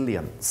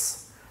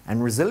resilience.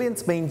 And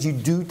resilience means you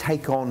do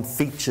take on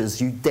features,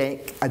 you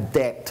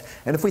adapt.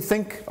 And if we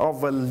think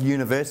of a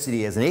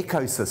university as an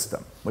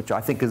ecosystem, which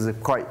I think is a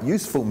quite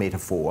useful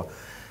metaphor,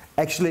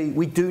 actually,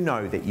 we do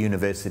know that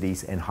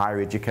universities and higher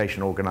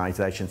education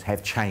organisations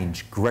have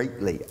changed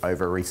greatly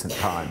over recent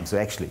times,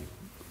 actually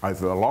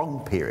over a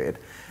long period.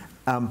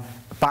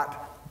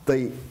 But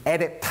the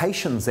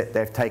adaptations that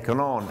they've taken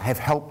on have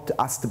helped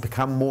us to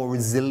become more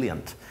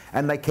resilient.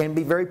 And they can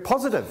be very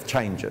positive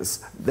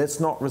changes. That's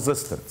not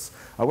resistance.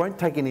 I won't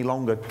take any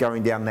longer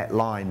going down that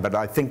line, but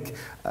I think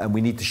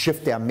we need to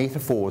shift our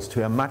metaphors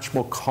to a much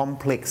more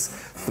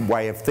complex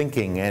way of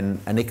thinking, and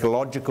an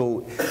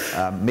ecological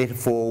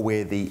metaphor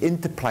where the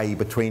interplay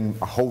between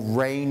a whole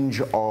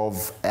range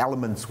of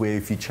elements, where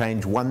if you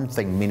change one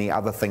thing, many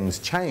other things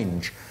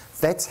change.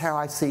 That's how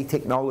I see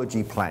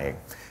technology playing.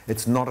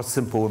 It's not a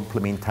simple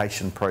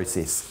implementation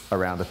process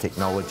around a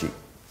technology.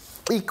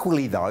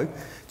 Equally though,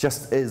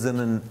 just as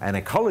in an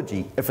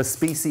ecology, if a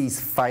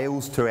species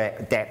fails to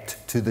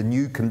adapt to the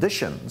new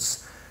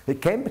conditions,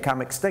 it can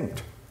become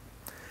extinct.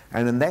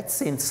 And in that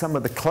sense, some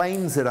of the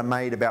claims that are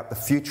made about the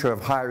future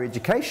of higher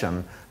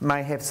education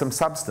may have some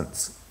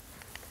substance.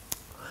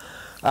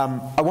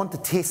 I want to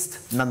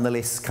test,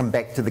 nonetheless, come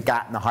back to the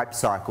Gartner hype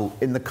cycle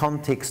in the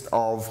context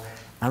of,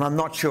 and I'm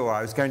not sure,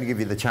 I was going to give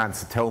you the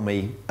chance to tell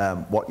me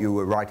what you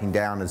were writing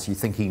down as you're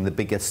thinking the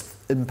biggest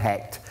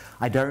impact.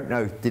 I don't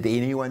know, did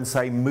anyone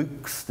say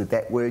MOOCs? Did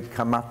that word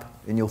come up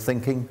in your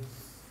thinking?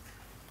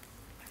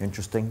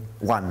 Interesting.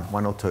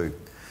 One or two.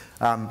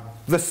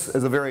 This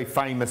is a very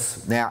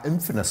famous, now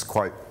infamous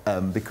quote,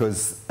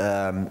 because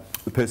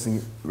the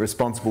person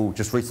responsible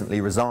just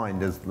recently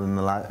resigned in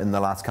the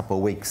last couple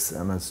of weeks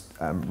in his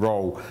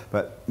role,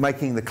 but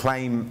making the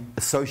claim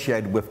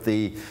associated with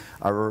the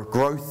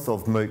growth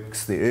of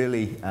MOOCs, the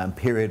early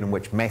period in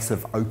which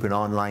massive open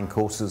online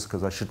courses,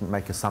 because I shouldn't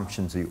make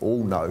assumptions, you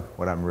all know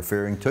what I'm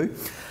referring to,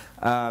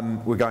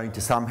 we're going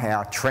to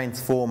somehow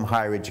transform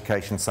higher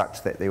education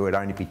such that there would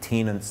only be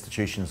 10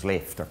 institutions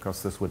left. Of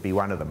course, this would be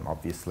one of them,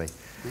 obviously.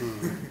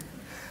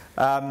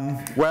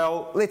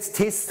 Well, let's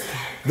test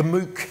the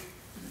MOOC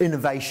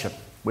innovation,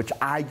 which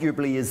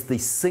arguably is the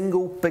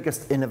single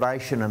biggest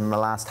innovation in the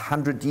last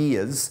 100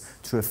 years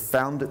to have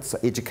found its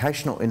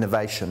educational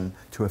innovation,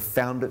 to have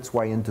found its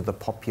way into the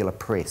popular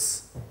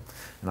press.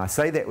 And I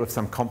say that with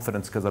some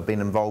confidence because I've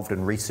been involved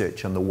in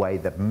research on the way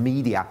that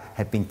media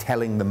have been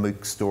telling the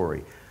MOOC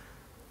story.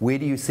 Where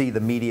do you see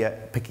the media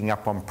picking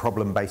up on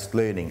problem-based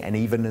learning? And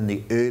even in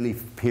the early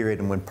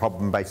period when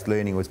problem-based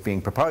learning was being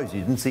proposed,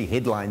 you didn't see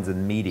headlines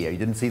in media. You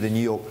didn't see the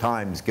New York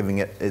Times giving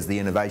it as the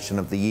innovation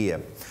of the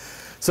year.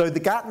 So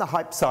the Gartner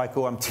hype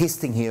cycle, I'm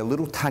testing here a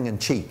little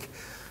tongue-in-cheek.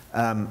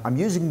 I'm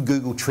using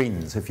Google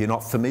Trends. If you're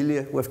not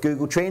familiar with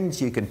Google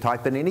Trends, you can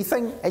type in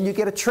anything and you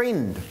get a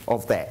trend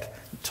of that.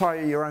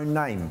 Try your own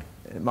name.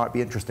 It might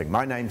be interesting.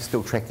 My name's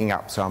still tracking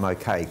up, so I'm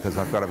okay because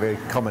I've got a very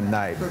common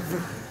name.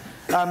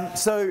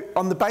 So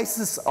on the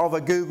basis of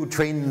a Google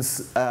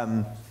Trends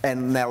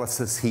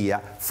analysis here,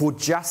 for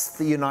just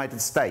the United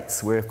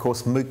States, where of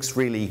course MOOCs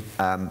really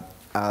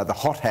are the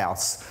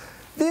hothouse,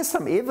 there's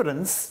some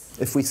evidence,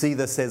 if we see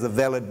this as a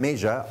valid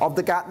measure, of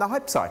the Gartner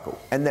hype cycle,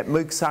 and that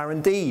MOOCs are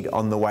indeed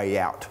on the way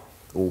out,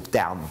 or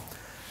down.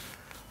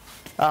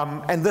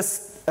 And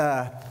this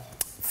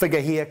figure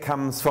here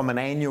comes from an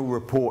annual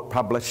report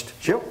published.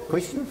 Sure,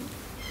 question?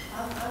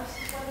 I was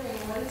just wondering,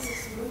 what is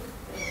this MOOC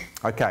thing?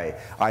 Okay,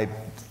 I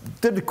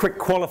did a quick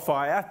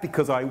qualifier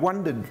because I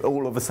wondered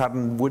all of a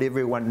sudden, would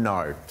everyone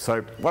know?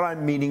 So what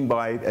I'm meaning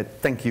by,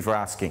 thank you for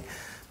asking,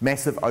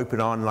 massive open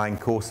online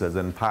courses,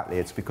 and partly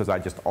it's because I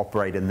just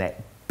operate in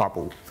that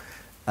bubble.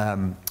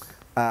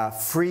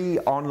 Free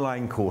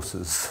online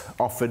courses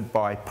offered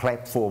by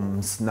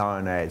platforms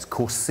known as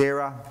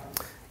Coursera,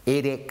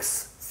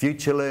 edX,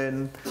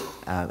 FutureLearn,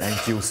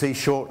 and you'll see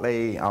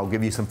shortly, I'll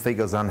give you some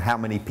figures on how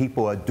many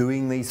people are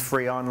doing these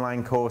free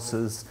online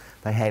courses.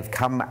 They have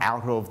come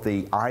out of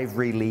the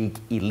Ivy League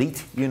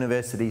elite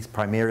universities,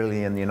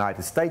 primarily in the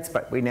United States,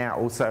 but we now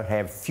also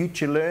have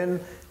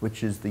FutureLearn,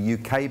 which is the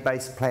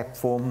UK-based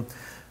platform.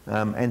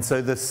 And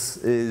so this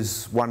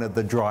is one of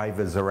the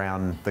drivers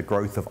around the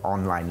growth of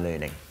online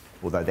learning,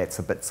 although that's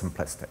a bit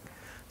simplistic.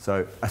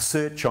 So a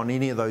search on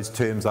any of those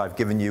terms I've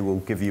given you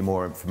will give you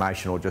more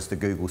information, or just a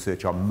Google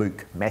search on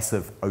MOOC,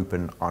 Massive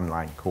Open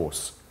Online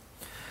Course.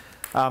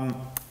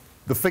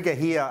 The figure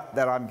here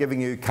that I'm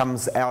giving you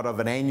comes out of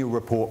an annual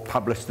report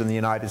published in the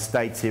United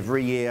States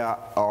every year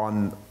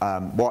on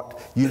what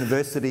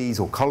universities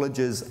or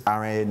colleges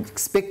are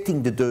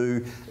expecting to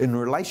do in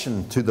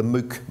relation to the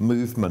MOOC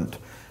movement.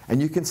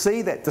 And you can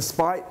see that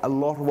despite a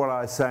lot of what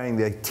I was saying,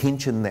 the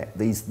attention that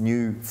these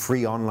new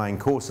free online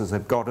courses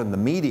have got in the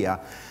media,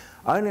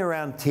 only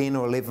around 10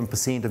 or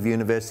 11% of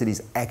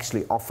universities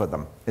actually offer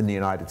them in the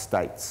United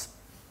States.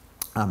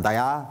 They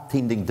are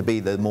tending to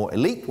be the more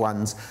elite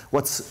ones.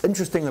 What's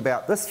interesting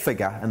about this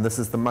figure, and this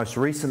is the most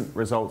recent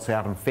results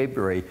out in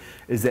February,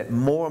 is that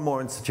more and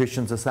more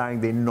institutions are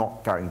saying they're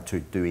not going to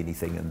do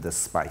anything in this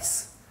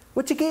space,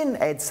 which again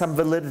adds some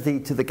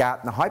validity to the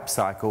Gartner hype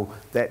cycle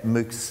that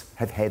MOOCs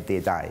have had their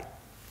day.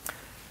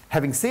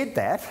 Having said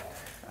that,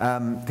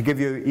 to give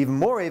you even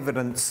more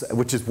evidence,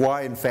 which is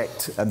why, in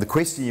fact, the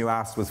question you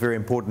asked was very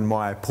important,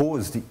 why I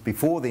paused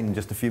before then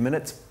just a few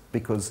minutes,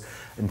 because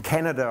in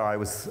Canada I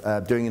was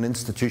doing an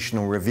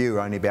institutional review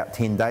only about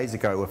 10 days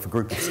ago with a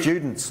group of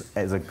students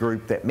as a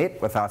group that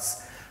met with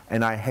us,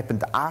 and I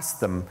happened to ask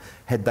them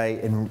had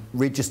they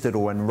registered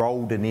or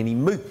enrolled in any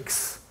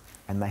MOOCs,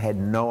 and they had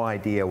no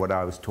idea what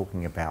I was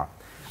talking about.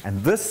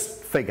 And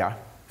this figure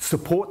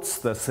supports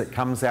this. It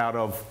comes out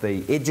of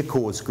the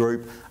EDUCAUSE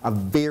group, a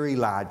very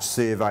large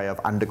survey of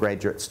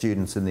undergraduate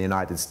students in the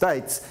United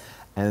States.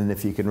 And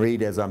if you can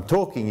read as I'm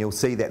talking, you'll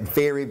see that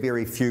very,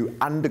 very few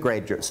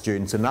undergraduate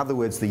students, in other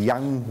words, the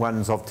young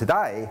ones of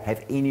today,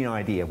 have any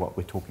idea what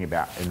we're talking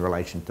about in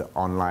relation to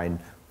online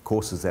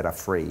courses that are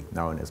free,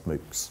 known as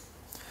MOOCs.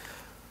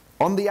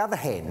 On the other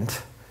hand,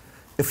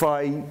 if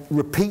I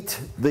repeat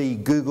the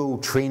Google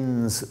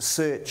Trends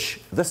search,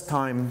 this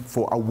time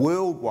for a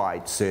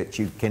worldwide search,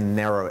 you can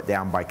narrow it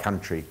down by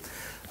country.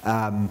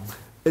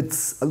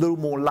 It's a little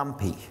more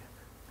lumpy.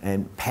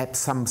 And perhaps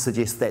some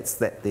suggest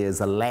that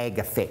there's a lag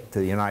effect.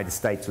 The United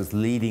States was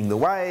leading the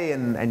way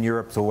and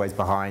Europe's always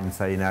behind,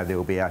 so there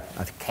will be a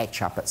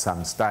catch-up at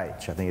some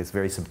stage. I think it's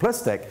very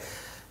simplistic.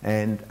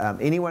 And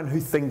anyone who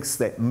thinks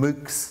that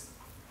MOOCs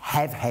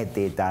have had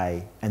their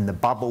day and the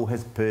bubble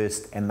has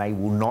burst and they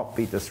will not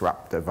be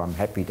disruptive, I'm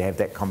happy to have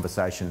that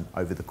conversation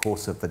over the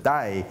course of the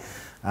day.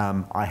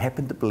 I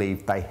happen to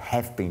believe they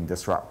have been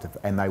disruptive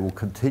and they will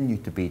continue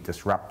to be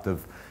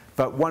disruptive.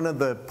 But one of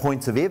the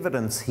points of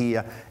evidence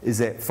here is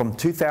that from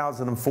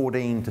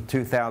 2014 to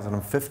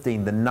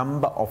 2015, the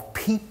number of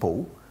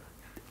people,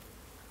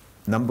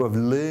 number of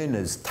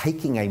learners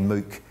taking a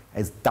MOOC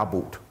has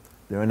doubled.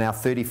 There are now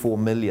 34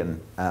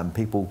 million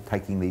people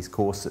taking these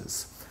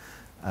courses.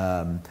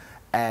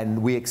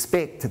 And we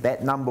expect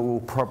that number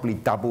will probably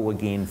double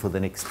again for the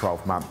next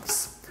 12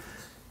 months.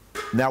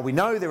 Now we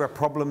know there are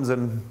problems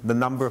in the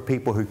number of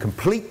people who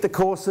complete the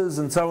courses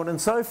and so on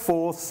and so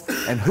forth,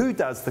 and who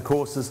does the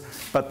courses,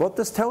 but what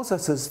this tells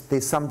us is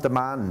there's some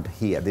demand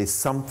here, there's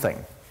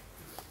something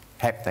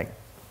happening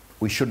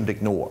we shouldn't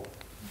ignore.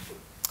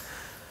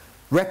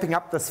 Wrapping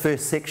up this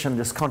first section,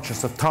 just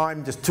conscious of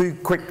time, just two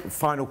quick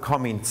final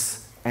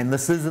comments, and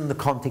this is in the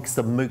context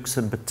of MOOCs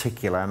in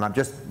particular, and I'm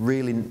just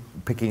really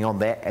picking on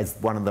that as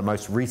one of the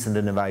most recent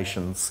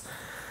innovations,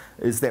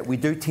 is that we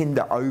do tend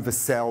to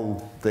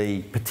oversell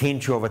the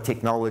potential of a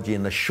technology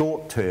in the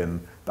short term,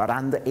 but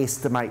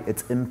underestimate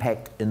its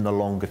impact in the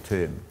longer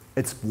term,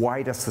 its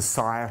wider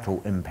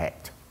societal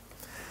impact.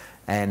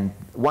 And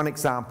one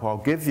example I'll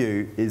give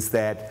you is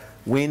that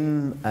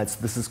when,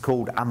 this is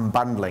called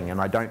unbundling, and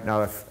I don't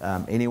know if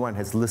anyone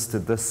has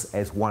listed this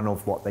as one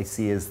of what they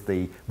see as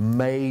the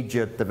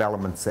major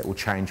developments that will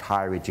change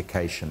higher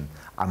education,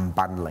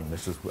 unbundling.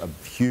 This is a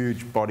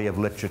huge body of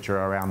literature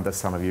around this.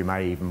 Some of you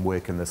may even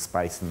work in this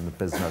space in the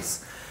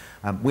business.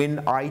 When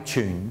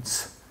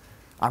iTunes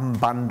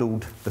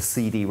unbundled the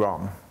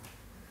CD-ROM,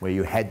 where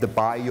you had to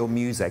buy your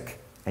music,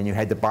 and you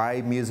had to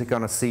buy music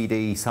on a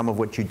CD, some of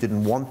which you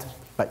didn't want,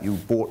 but you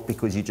bought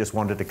because you just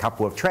wanted a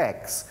couple of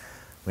tracks.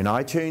 When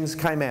iTunes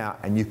came out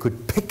and you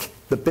could pick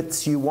the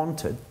bits you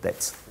wanted,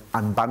 that's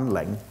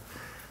unbundling,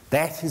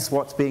 that is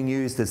what's being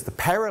used as the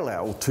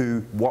parallel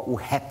to what will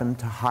happen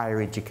to higher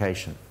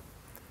education,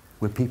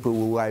 where people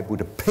will be able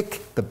to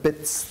pick the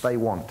bits they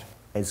want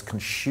as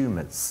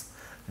consumers.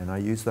 And I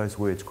use those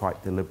words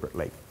quite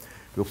deliberately.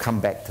 We'll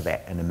come back to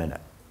that in a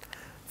minute.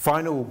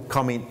 Final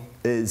comment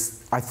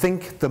is, I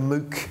think the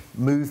MOOC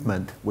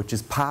movement, which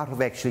is part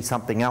of actually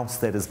something else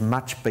that is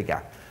much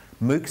bigger,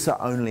 MOOCs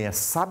are only a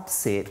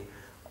subset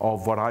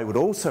of what I would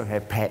also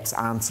have perhaps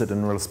answered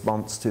in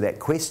response to that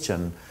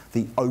question,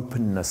 the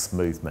openness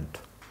movement.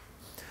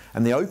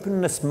 And the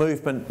openness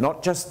movement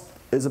not just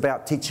is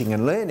about teaching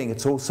and learning,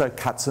 it also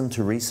cuts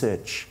into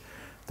research.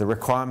 The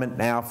requirement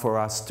now for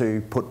us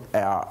to put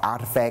our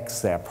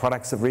artifacts, our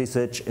products of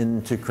research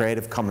into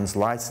Creative Commons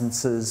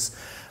licenses.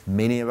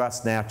 Many of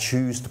us now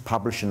choose to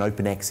publish in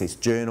open access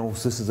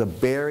journals. This is a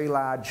very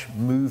large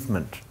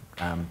movement.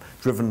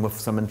 Driven with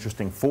some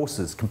interesting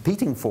forces,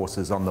 competing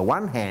forces. On the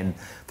one hand,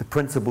 the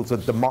principles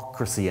of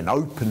democracy and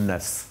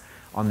openness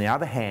On the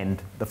other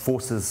hand, the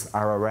forces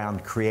are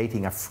around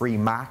creating a free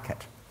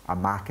market, a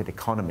market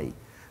economy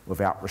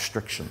without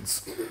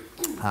restrictions.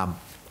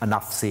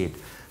 Enough said.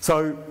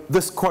 So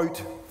this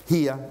quote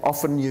here,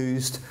 often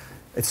used,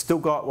 it's still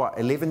got, what,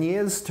 11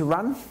 years to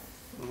run?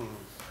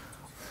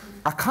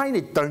 I kind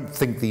of don't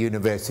think the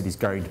university's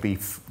going to be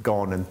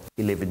gone in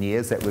 11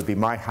 years. That would be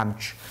my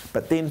hunch.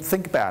 But then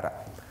think about it.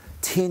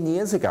 10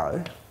 years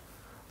ago,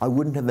 I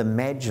wouldn't have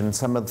imagined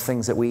some of the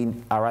things that we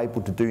are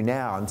able to do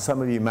now. And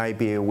some of you may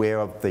be aware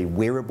of the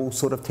wearable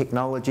sort of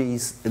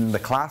technologies in the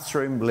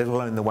classroom, let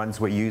alone the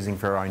ones we're using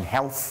for our own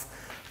health.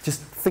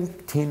 Just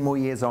think 10 more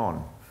years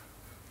on.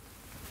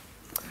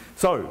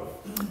 So,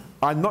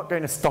 I'm not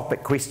going to stop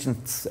at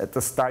questions at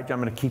this stage.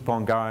 I'm going to keep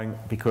on going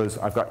because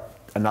I've got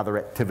another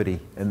activity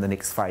in the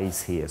next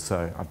phase here.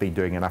 So I've been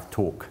doing enough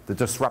talk. The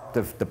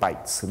disruptive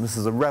debates. And this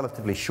is a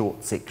relatively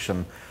short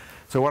section.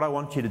 So what I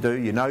want you to do,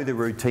 you know the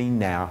routine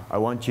now. I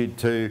want you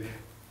to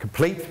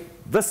complete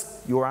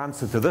this, your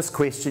answer to this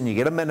question. You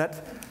get a minute.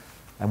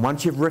 And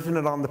once you've written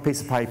it on the piece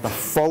of paper,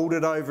 fold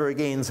it over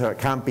again so it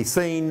can't be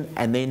seen,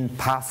 and then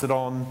pass it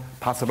on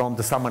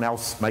to someone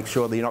else. Make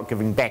sure that you're not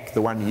giving back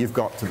the one you've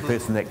got to the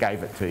person that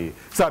gave it to you.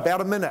 So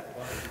about a minute.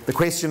 The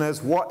question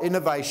is, what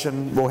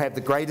innovation will have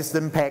the greatest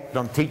impact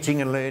on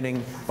teaching and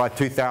learning by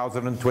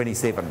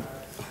 2027?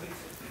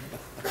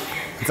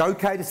 It's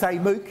okay to say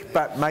MOOC,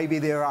 but maybe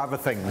there are other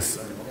things.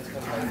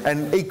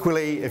 And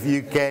equally, if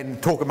you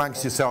can talk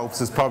amongst yourselves,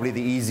 is probably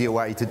the easier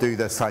way to do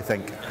this, I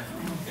think.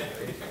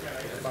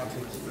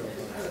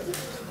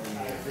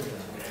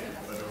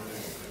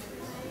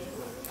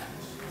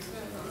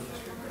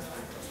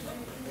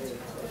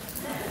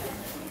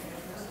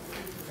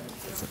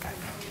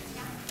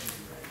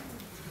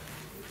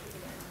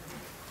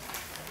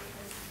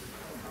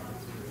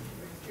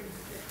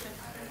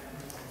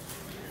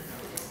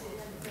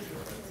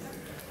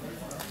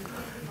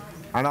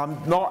 And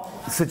I'm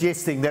not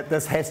suggesting that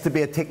this has to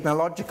be a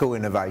technological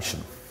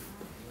innovation.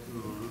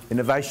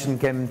 Innovation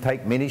can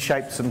take many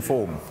shapes and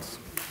forms.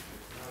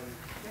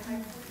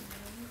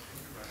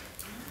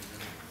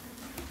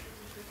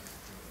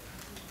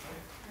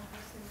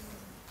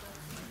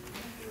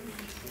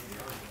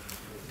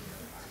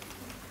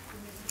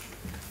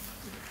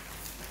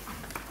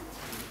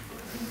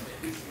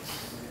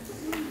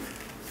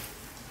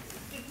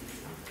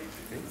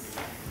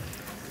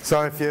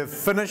 So if you've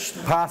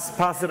finished,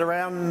 pass it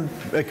around.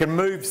 It can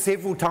move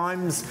several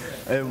times.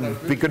 It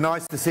would be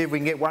nice to see if we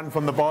can get one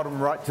from the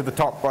bottom right to the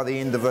top by the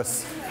end of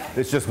this.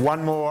 There's just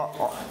one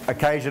more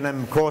occasion,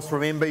 and of course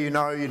remember, you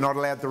know you're not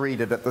allowed to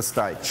read it at this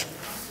stage.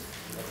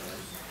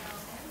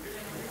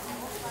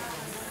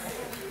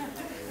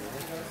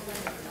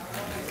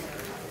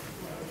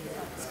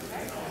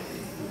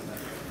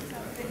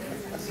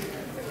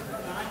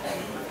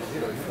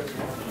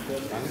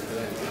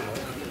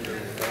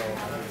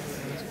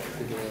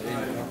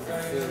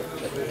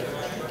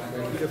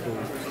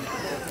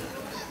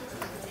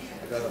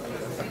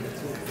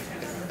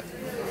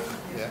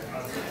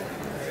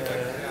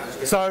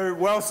 So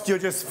whilst you're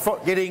just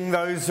getting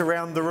those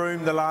around the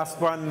room, the last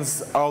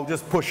ones, I'll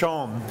just push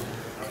on.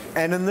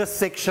 And in this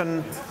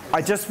section,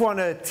 I just want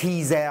to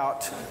tease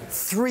out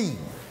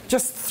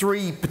just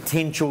three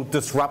potential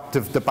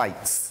disruptive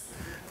debates,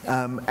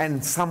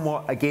 and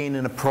somewhat, again,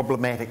 in a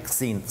problematic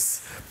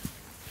sense.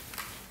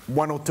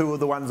 One or two of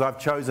the ones I've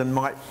chosen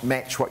might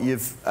match what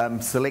you've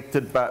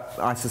selected, but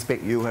I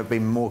suspect you have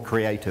been more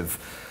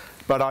creative.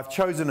 But I've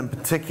chosen in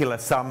particular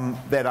some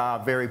that are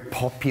very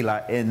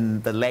popular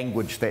in the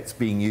language that's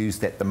being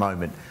used at the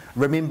moment.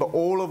 Remember,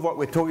 all of what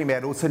we're talking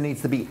about also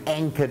needs to be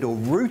anchored or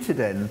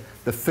rooted in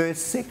the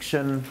first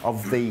section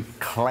of the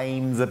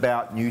claims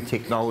about new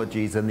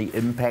technologies and the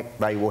impact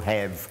they will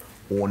have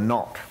or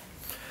not.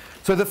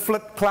 So the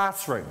flipped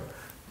classroom.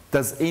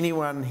 Does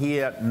anyone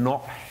here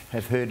not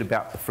have heard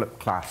about the flipped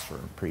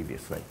classroom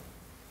previously?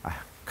 A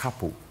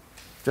couple,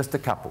 just a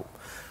couple.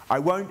 I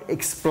won't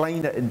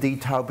explain it in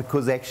detail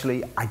because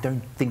actually I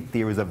don't think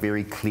there is a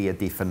very clear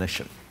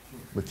definition,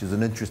 which is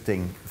an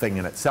interesting thing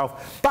in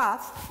itself. But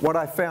what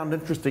I found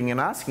interesting in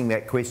asking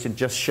that question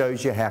just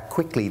shows you how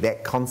quickly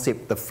that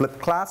concept, the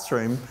flipped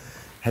classroom,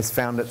 has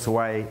found its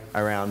way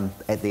around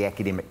at the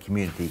academic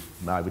community.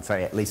 I would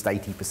say at least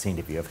 80%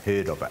 of you have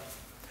heard of it.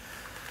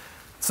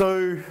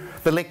 So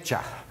the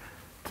lecture.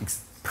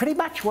 It's pretty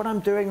much what I'm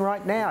doing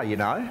right now, you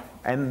know.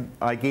 And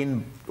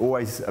again,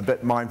 always a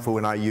bit mindful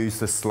when I use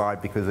this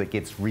slide because it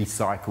gets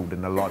recycled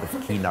in a lot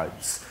of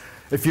keynotes.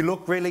 If you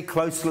look really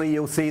closely,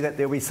 you'll see that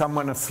there'll be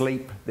someone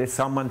asleep. There's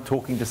someone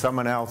talking to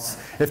someone else.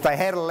 If they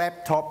had a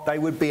laptop, they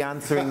would be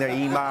answering their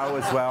email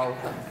as well.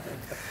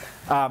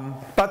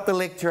 But the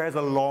lecture has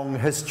a long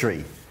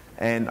history.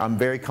 And I'm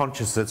very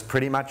conscious it's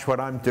pretty much what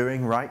I'm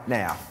doing right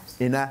now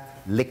in a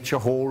lecture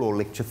hall or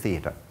lecture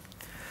theatre.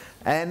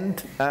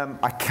 And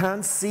I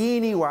can't see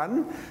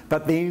anyone,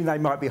 but then they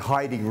might be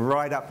hiding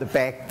right up the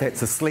back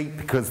that's asleep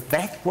because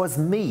that was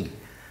me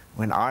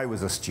when I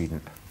was a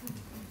student.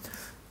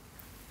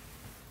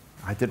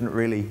 I didn't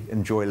really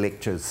enjoy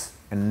lectures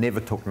and never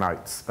took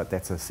notes, but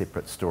that's a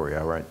separate story.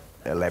 I won't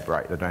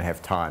elaborate, I don't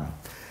have time.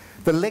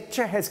 The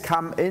lecture has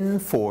come in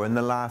for, in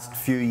the last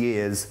few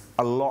years,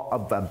 a lot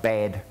of a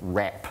bad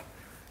rap.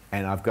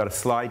 And I've got a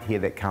slide here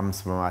that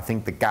comes from, I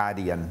think, The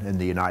Guardian in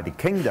the United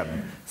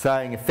Kingdom,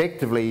 saying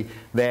effectively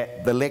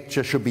that the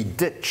lecture should be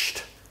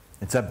ditched.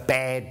 It's a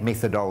bad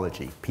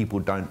methodology. People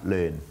don't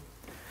learn.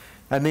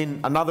 And then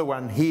another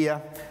one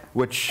here,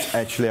 which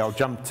actually I'll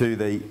jump to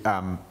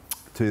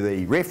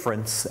the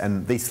reference,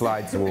 and these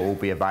slides will all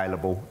be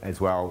available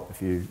as well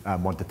if you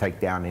want to take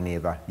down any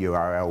of the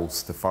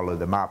URLs to follow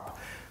them up.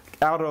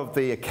 Out of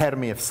the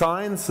Academy of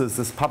Sciences,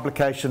 this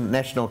publication,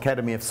 National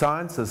Academy of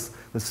Sciences,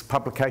 this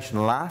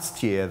publication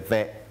last year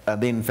that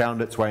then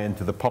found its way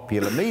into the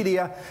popular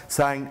media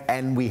saying,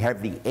 and we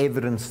have the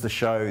evidence to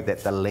show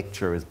that the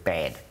lecture is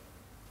bad.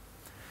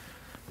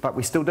 But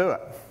we still do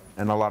it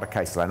in a lot of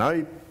cases. I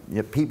know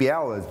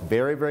PBL is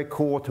very, very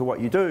core to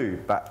what you do,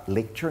 but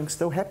lecturing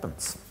still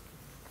happens.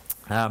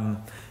 And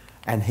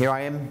here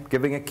I am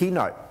giving a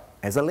keynote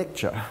as a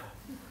lecture.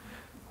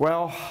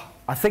 Well,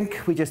 I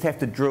think we just have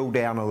to drill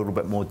down a little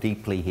bit more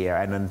deeply here,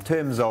 and in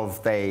terms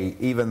of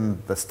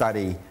even the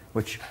study,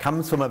 which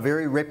comes from a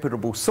very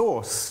reputable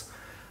source,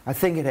 I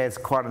think it has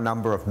quite a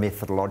number of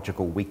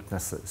methodological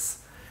weaknesses.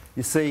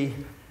 You see,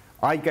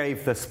 I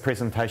gave this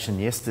presentation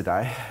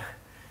yesterday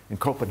in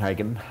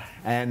Copenhagen,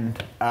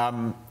 and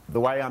the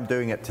way I'm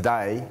doing it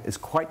today is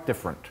quite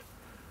different.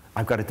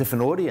 I've got a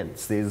different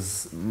audience.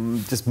 There's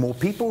just more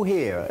people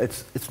here.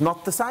 It's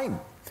not the same.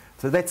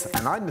 So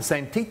and I'm the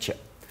same teacher.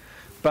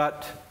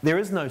 But there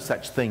is no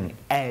such thing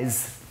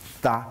as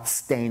the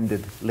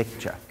standard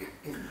lecture.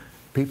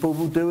 People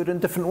will do it in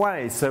different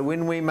ways. So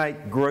when we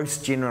make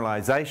gross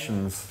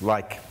generalizations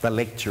like the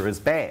lecture is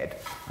bad,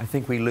 I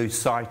think we lose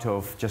sight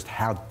of just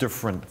how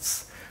different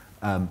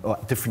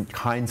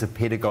kinds of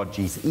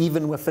pedagogies,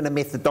 even within a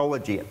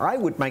methodology. I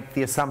would make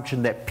the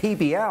assumption that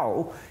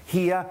PBL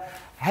here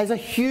has a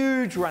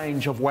huge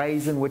range of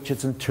ways in which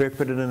it's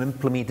interpreted and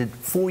implemented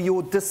for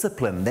your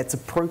discipline that's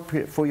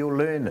appropriate for your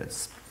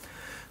learners.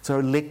 So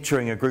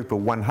lecturing a group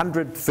of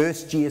 100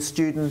 first-year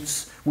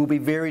students will be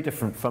very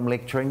different from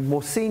lecturing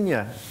more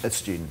senior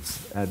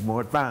students,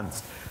 more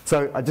advanced.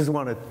 So I just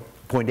want to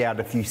point out,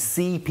 if you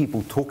see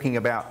people talking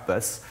about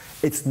this,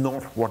 it's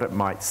not what it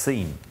might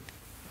seem.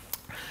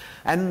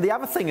 And the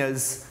other thing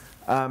is,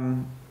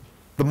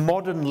 the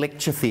modern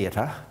lecture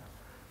theatre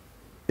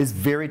is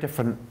very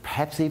different,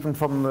 perhaps even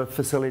from the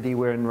facility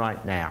we're in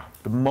right now.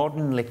 The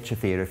modern lecture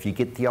theatre, if you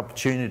get the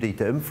opportunity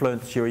to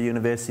influence your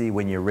university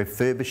when you're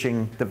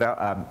refurbishing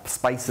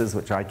spaces,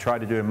 which I try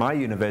to do in my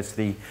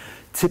university,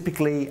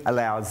 typically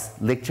allows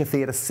lecture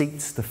theatre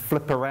seats to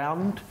flip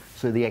around.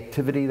 So the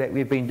activity that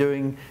we've been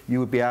doing, you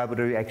would be able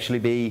to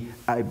actually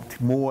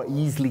more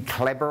easily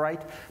collaborate.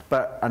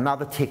 But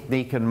another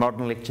technique in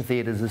modern lecture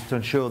theatres is to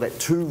ensure that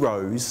 2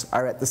 rows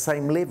are at the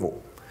same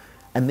level.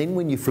 And then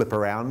when you flip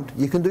around,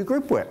 you can do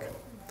group work.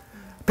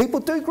 People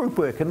do group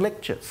work in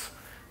lectures.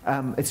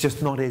 It's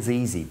just not as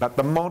easy. But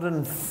the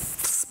modern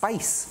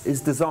space is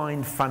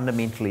designed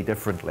fundamentally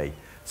differently.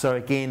 So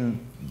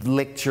again,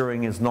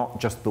 lecturing is not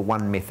just the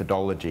one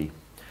methodology.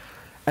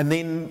 And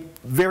then,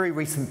 very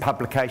recent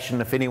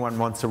publication, if anyone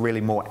wants a really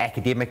more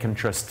academic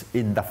interest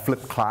in the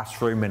flipped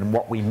classroom and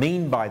what we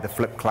mean by the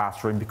flipped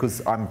classroom,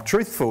 because I'm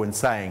truthful in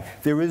saying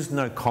there is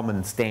no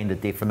common standard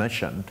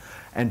definition.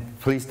 And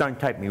please don't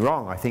take me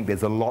wrong, I think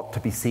there's a lot to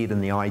be said in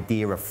the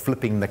idea of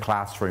flipping the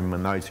classroom,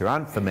 and those who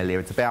aren't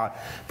familiar, it's about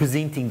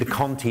presenting the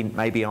content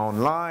maybe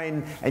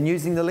online and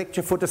using the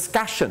lecture for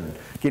discussion,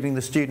 getting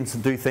the students to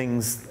do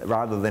things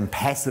rather than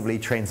passively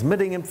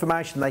transmitting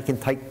information. They can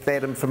take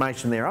that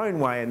information their own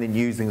way and then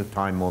using the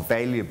time more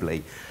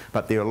valuably.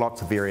 But there are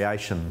lots of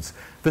variations.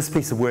 This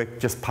piece of work,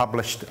 just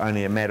published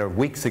only a matter of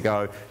weeks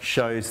ago,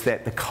 shows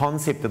that the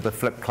concept of the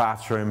flipped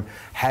classroom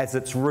has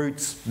its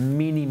roots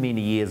many,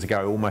 many years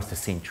ago, almost a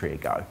century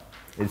ago.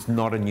 It's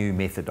not a new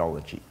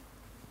methodology.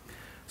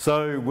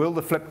 So will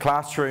the flipped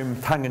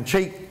classroom,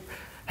 tongue-in-cheek,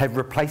 have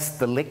replaced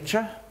the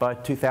lecture by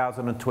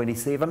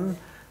 2027?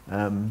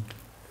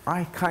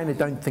 I kind of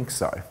don't think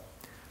so.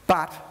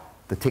 But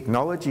the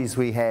technologies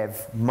we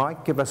have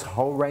might give us a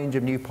whole range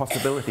of new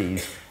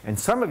possibilities, and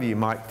some of you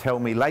might tell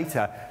me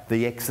later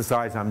the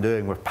exercise I'm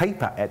doing with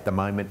paper at the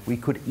moment we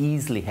could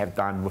easily have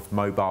done with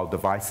mobile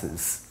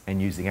devices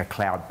and using a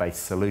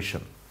cloud-based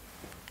solution.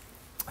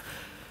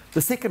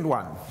 The second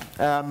one,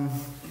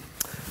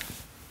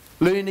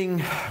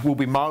 learning will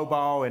be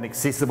mobile and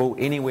accessible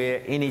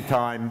anywhere,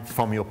 anytime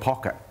from your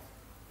pocket.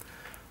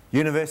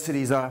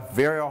 Universities are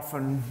very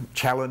often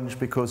challenged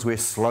because we're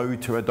slow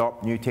to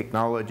adopt new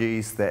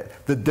technologies,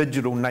 that the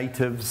digital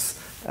natives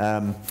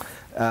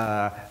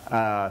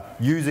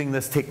using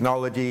this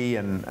technology,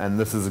 and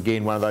this is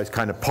again one of those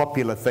kind of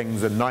popular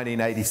things. In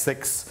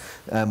 1986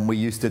 we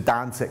used to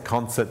dance at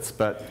concerts,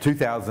 but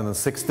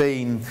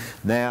 2016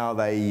 now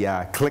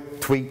they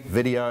click, tweet,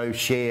 video,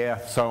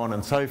 share, so on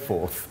and so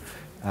forth.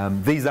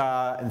 These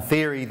are in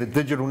theory the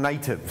digital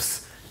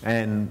natives.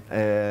 And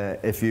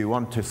if you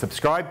want to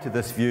subscribe to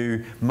this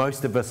view,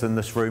 most of us in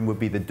this room would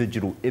be the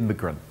digital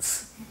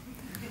immigrants.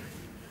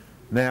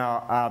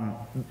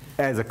 Now,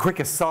 as a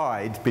quick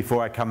aside,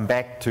 before I come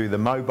back to the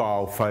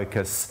mobile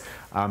focus,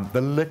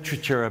 the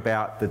literature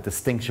about the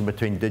distinction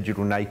between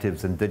digital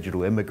natives and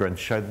digital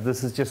immigrants show that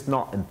this is just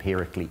not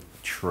empirically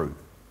true.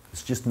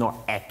 It's just not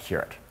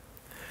accurate.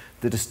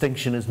 The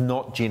distinction is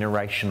not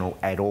generational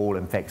at all.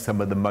 In fact,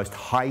 some of the most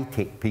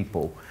high-tech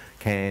people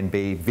can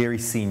be very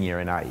senior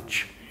in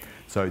age.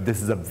 So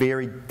this is a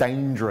very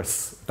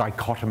dangerous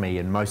dichotomy,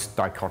 and most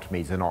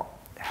dichotomies are not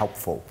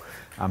helpful.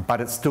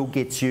 But it still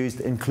gets used,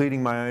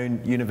 including my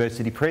own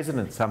university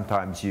president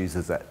sometimes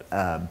uses it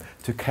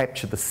to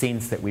capture the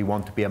sense that we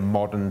want to be a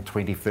modern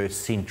 21st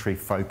century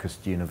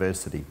focused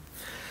university.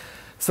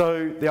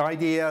 So the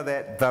idea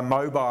that the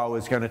mobile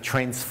is going to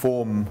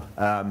transform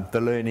the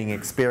learning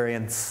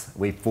experience,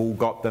 we've all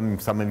got them.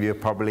 Some of you are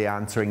probably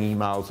answering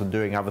emails and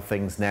doing other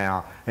things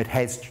now. It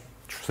has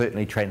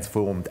certainly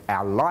transformed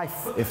our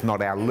life, if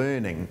not our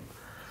learning.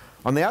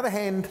 On the other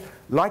hand,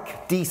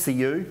 like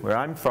DCU, where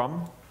I'm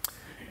from,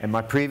 and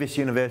my previous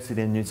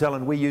university in New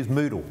Zealand, we use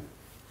Moodle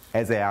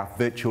as our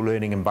virtual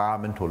learning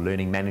environment or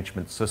learning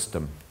management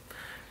system.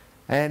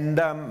 And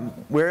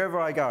wherever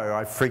I go,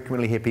 I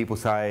frequently hear people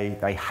say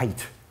they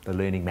hate the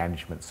learning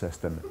management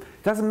system.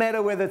 It doesn't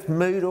matter whether it's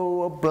Moodle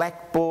or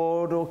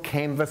Blackboard or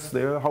Canvas,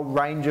 there are a whole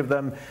range of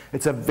them.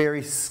 It's a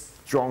very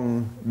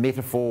strong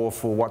metaphor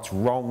for what's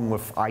wrong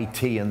with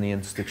IT in the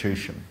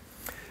institution.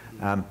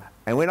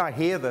 And when I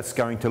hear this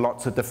going to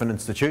lots of different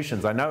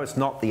institutions, I know it's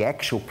not the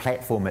actual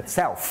platform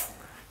itself.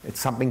 It's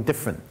something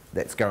different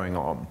that's going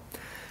on.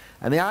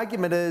 And the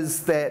argument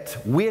is that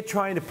we're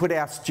trying to put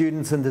our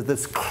students into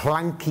this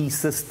clunky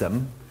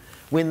system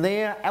when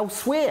they're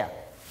elsewhere.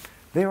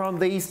 They're on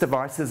these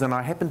devices, and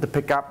I happen to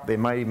pick up, there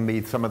may even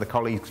be some of the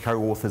colleagues,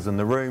 co-authors in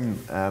the room,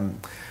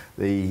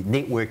 the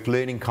Networked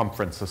Learning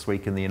Conference this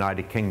week in the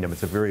United Kingdom.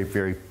 It's a very,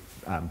 very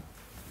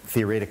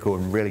theoretical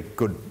and really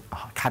good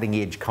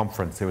cutting-edge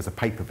conference. There was a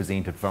paper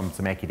presented from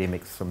some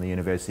academics from the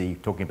university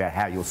talking about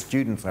how your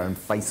students are on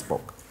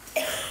Facebook.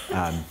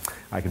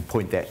 I can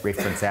point that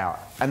reference out.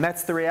 And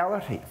that's the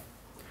reality.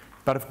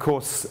 But of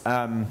course,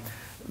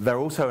 they're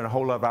also in a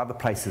whole lot of other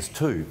places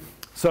too.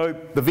 So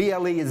the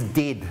VLE is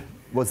dead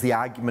was the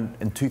argument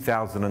in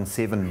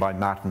 2007 by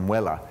Martin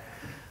Weller.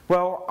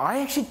 Well, I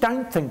actually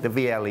don't think the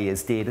VLE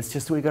is dead. It's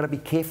just we've got to be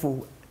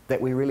careful that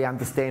we really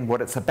understand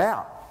what it's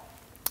about.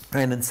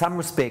 And in some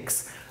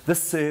respects,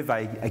 this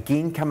survey,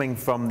 again coming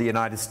from the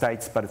United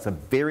States, but it's a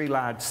very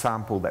large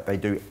sample that they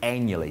do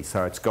annually,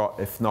 so it's got,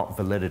 if not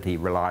validity,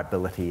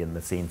 reliability in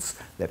the sense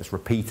that it's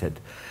repeated.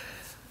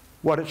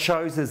 What it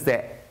shows is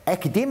that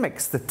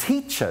academics, the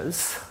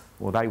teachers,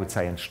 or they would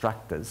say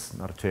instructors,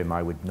 not a term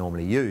I would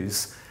normally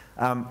use,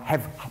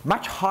 have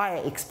much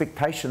higher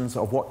expectations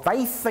of what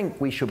they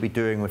think we should be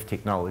doing with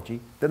technology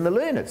than the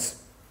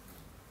learners.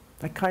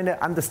 They kind of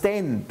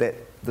understand that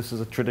this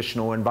is a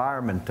traditional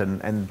environment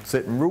and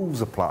certain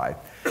rules apply.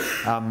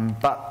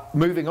 But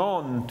moving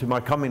on to my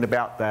comment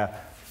about the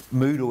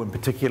Moodle in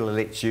particular,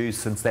 let's use,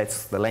 since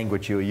that's the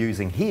language you're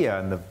using here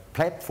and the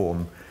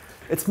platform,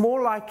 it's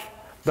more like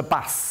the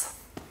bus.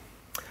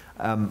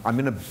 I'm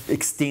going to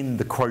extend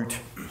the quote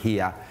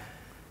here.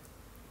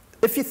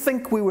 If you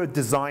think we were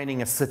designing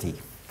this city,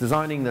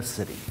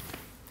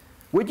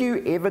 would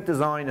you ever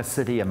design a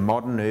city, a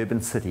modern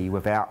urban city,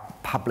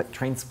 without public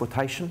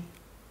transportation?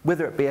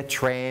 Whether it be a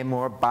tram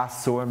or a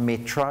bus or a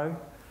metro?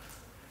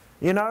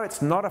 You know,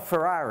 it's not a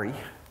Ferrari.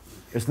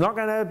 It's not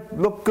going to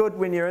look good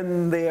when you're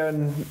in there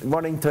and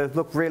wanting to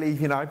look really,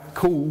 you know,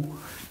 cool.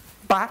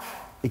 But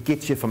it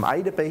gets you from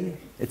A to B.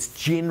 It's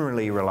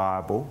generally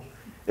reliable.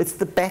 It's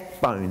the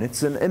backbone.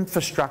 It's an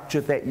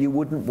infrastructure that you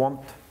wouldn't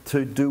want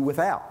to do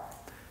without.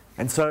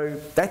 And so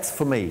that's,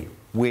 for me,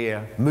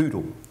 where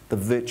Moodle, the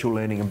virtual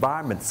learning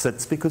environment,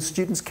 sits, because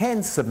students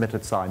can submit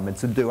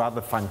assignments and do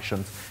other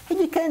functions, and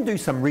you can do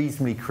some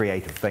reasonably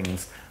creative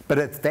things, but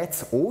if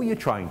that's all you're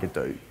trying to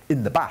do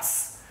in the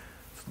bus,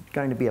 it's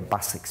going to be a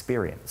bus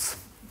experience.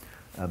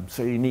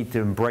 So you need to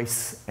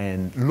embrace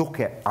and look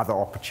at other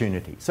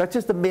opportunities. So it's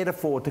just a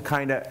metaphor to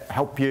kind of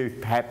help you,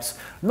 perhaps,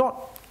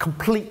 not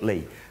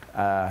completely,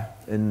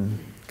 in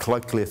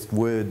colloquialist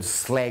words,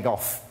 slag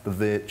off the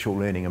virtual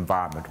learning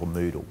environment, or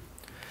Moodle.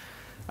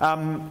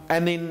 And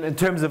then in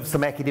terms of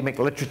some academic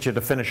literature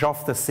to finish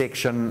off this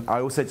section, I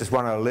also just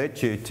want to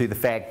alert you to the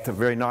fact, a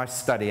very nice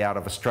study out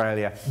of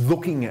Australia,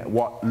 looking at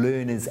what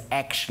learners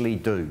actually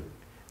do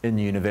in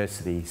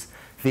universities.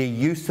 Their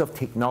use of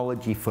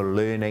technology for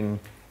learning,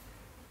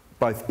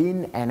 both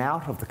in and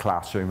out of the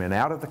classroom, and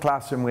out of the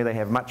classroom where they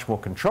have much more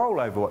control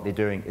over what they're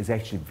doing, is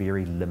actually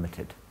very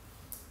limited.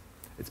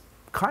 It's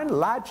kind of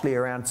largely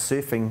around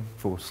surfing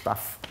for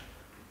stuff,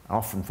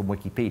 often from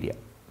Wikipedia,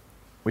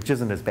 which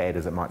isn't as bad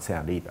as it might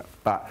sound either.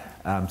 But,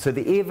 so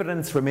the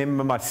evidence,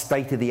 remember, my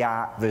state of the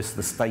art versus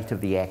the state of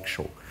the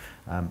actual.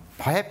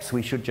 Perhaps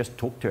we should just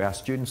talk to our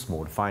students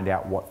more to find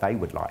out what they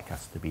would like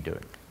us to be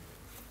doing.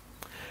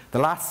 The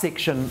last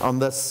section on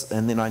this,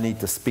 and then I need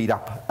to speed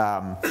up,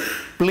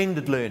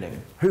 blended learning.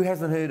 Who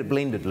hasn't heard of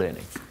blended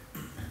learning?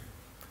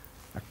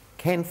 A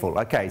Handful,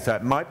 okay, so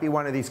it might be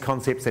one of these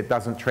concepts that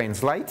doesn't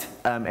translate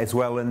as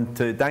well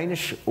into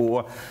Danish,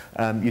 or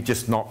you've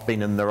just not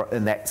been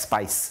in that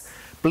space.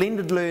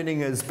 Blended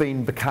learning has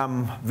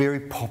become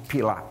very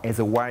popular as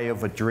a way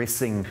of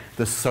addressing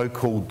the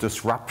so-called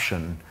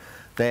disruption,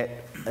 that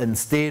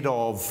instead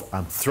of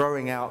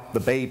throwing out the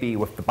baby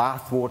with the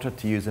bathwater,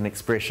 to use an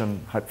expression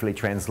hopefully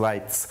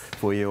translates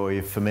for you or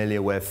you're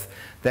familiar with,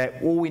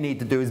 that all we need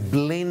to do is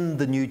blend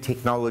the new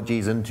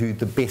technologies into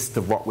the best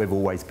of what we've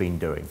always been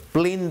doing.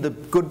 Blend the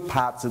good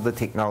parts of the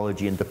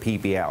technology into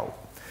PBL.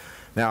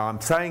 Now, I'm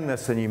saying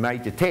this, and you may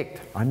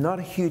detect, I'm not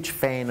a huge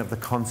fan of the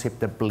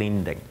concept of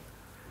blending,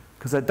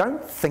 because I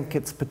don't think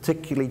it's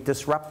particularly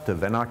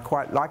disruptive, and I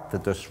quite like the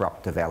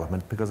disruptive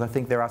element, because I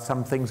think there are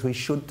some things we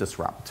should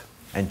disrupt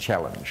and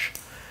challenge.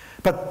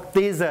 But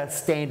there's a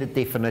standard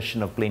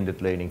definition of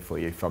blended learning for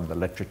you from the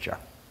literature.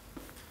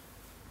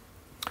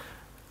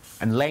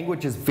 And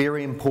language is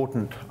very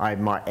important, I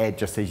might add,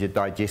 just as you're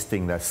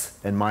digesting this.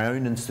 In my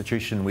own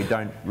institution, we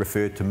don't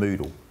refer to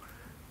Moodle.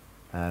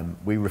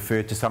 We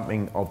refer to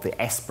something of the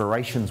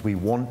aspirations we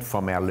want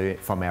from our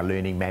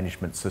learning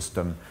management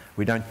system.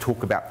 We don't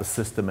talk about the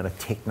system in a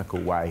technical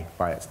way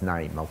by its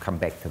name. I'll come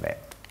back to that.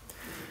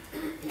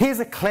 Here's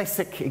a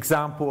classic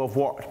example of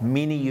what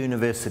many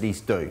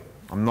universities do.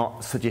 I'm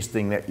not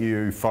suggesting that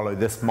you follow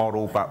this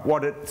model, but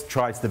what it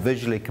tries to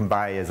visually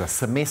convey is a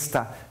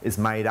semester is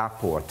made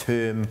up, or a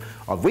term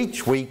of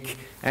each week,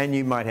 and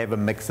you might have a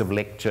mix of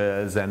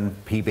lectures and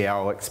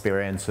PBL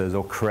experiences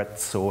or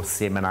crits or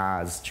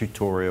seminars,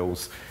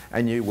 tutorials,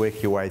 and you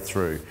work your way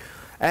through.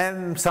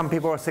 And some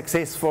people are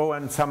successful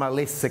and some are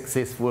less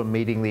successful in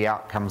meeting the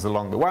outcomes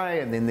along the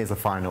way, and then there's a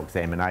final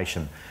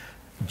examination.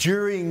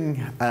 During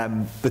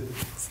the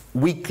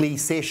weekly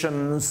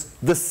sessions,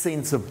 this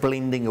sense of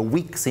blending, a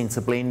weak sense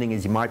of blending,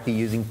 is you might be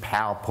using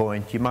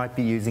PowerPoint, you might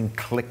be using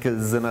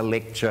clickers in a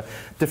lecture,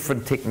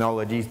 different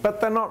technologies, but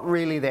they're not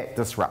really that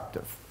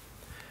disruptive.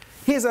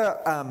 Here's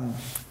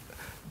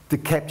to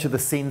capture the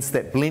sense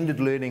that blended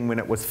learning, when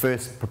it was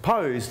first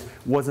proposed,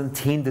 was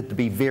intended to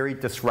be very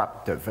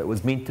disruptive. It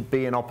was meant to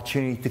be an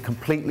opportunity to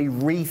completely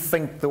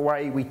rethink the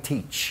way we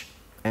teach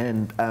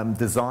and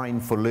design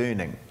for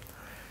learning.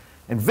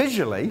 And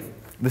visually,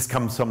 this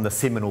comes from the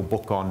seminal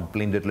book on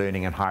blended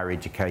learning in higher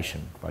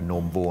education by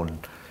Norm Vaughan.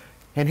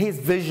 And here's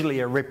visually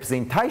a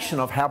representation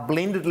of how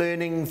blended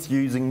learning,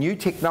 using new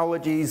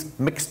technologies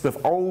mixed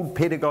with old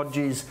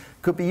pedagogies,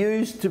 could be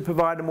used to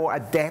provide a more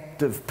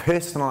adaptive,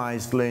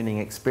 personalised learning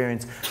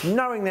experience,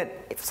 knowing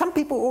that some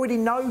people already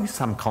know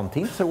some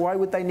content, so why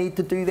would they need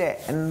to do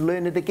that and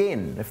learn it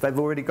again if they've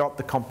already got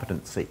the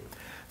competency?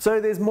 So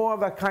there's more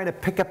of a kind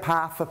of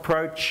pick-a-path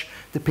approach,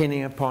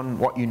 depending upon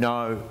what you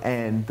know,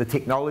 and the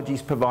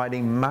technology's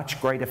providing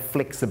much greater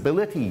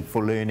flexibility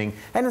for learning,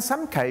 and in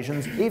some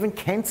occasions even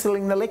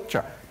cancelling the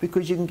lecture,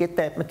 because you can get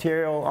that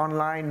material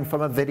online from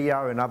a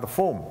video and other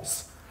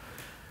forms.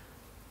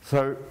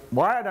 So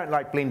why I don't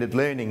like blended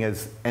learning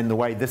is, and the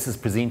way this is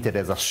presented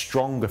as a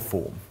stronger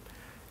form,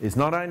 is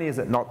not only is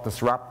it not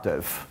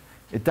disruptive,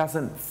 it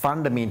doesn't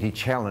fundamentally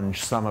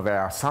challenge some of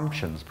our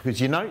assumptions, because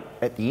you know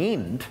at the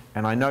end,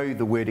 and I know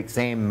the word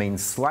exam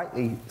means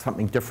slightly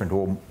something different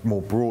or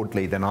more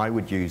broadly than I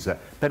would use it,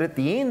 but at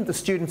the end the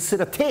students sit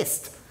a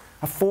test,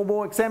 a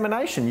formal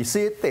examination, you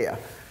see it there,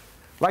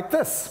 like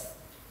this.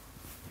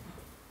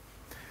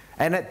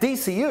 And at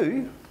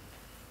DCU,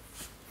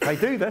 they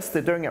do this,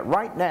 they're doing it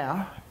right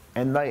now,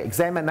 and the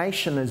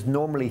examination is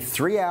normally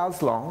 3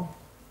 hours long.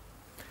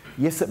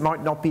 Yes, it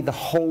might not be the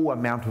whole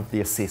amount of the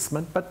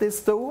assessment, but there's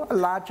still a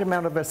large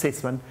amount of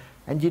assessment.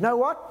 And you know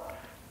what?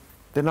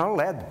 They're not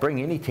allowed to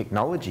bring any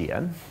technology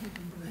in.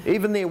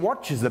 Even their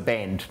watches are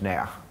banned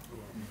now.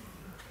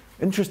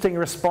 Interesting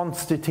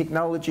response to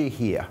technology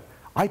here.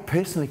 I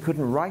personally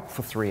couldn't write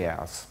for 3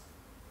 hours.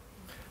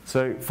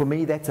 So for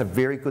me, that's a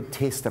very good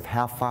test of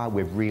how far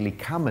we've really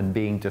come in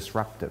being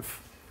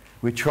disruptive.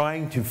 We're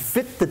trying to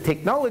fit the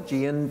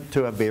technology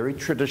into a very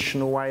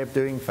traditional way of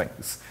doing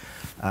things.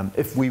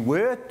 If we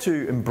were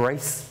to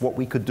embrace what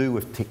we could do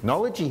with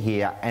technology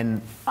here,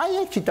 and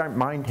I actually don't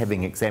mind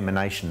having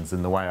examinations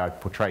in the way I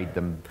portrayed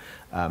them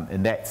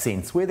in that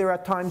sense, where there are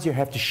times you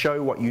have to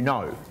show what you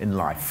know in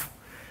life.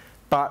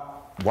 But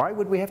why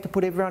would we have to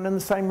put everyone in the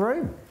same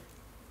room?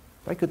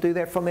 They could do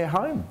that from their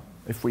home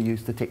if we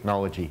use the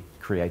technology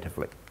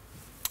creatively.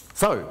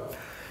 So,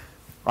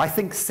 I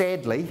think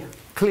sadly,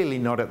 clearly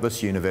not at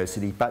this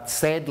university, but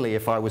sadly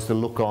if I was to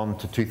look on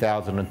to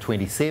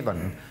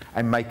 2027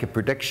 and make a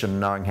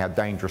prediction, knowing how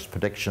dangerous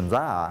predictions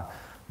are,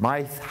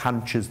 my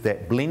hunch is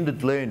that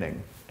blended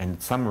learning, and in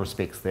some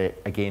respects that,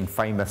 again,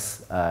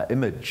 famous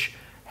image,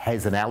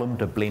 has an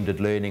element of blended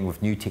learning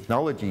with new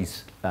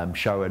technologies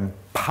showing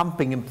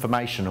pumping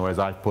information, or as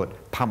I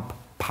put, pump,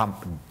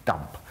 pump,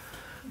 dump.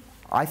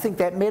 I think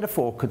that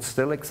metaphor could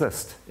still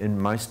exist in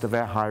most of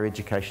our higher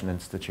education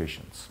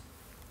institutions.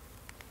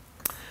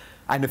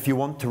 And if you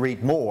want to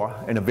read more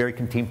in a very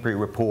contemporary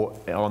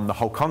report on the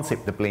whole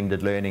concept of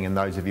blended learning, and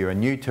those of you who are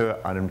new to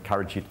it, I'd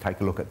encourage you to take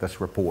a look at this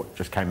report. It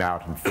just came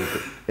out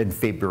in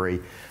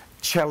February.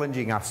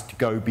 challenging us to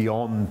go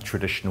beyond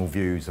traditional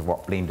views of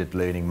what blended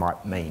learning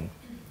might mean.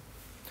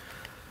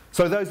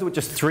 So those were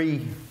just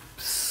 3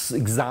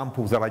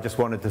 examples that I just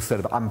wanted to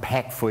sort of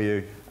unpack for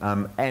you,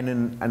 and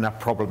in a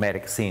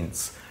problematic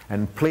sense.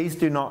 And please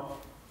do not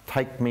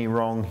take me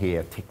wrong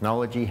here.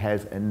 Technology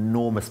has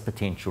enormous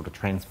potential to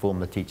transform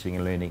the teaching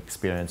and learning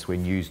experience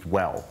when used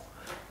well.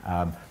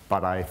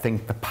 But I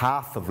think the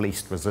path of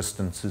least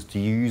resistance is to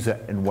use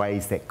it in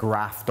ways that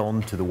graft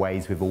onto the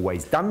ways we've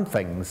always done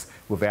things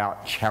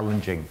without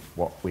challenging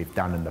what we've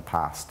done in the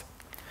past.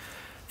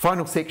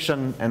 Final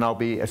section, and I'll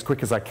be as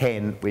quick as I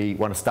can. We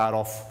want to start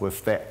off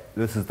with that.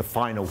 This is the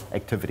final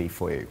activity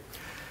for you.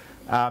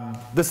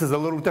 This is a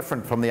little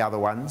different from the other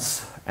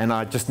ones, and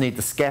I just need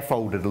to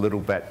scaffold it a little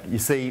bit. You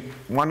see,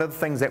 one of the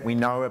things that we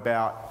know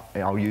about,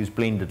 I'll use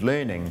blended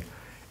learning,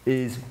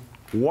 is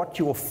what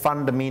your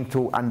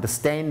fundamental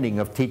understanding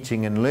of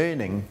teaching and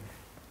learning,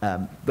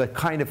 the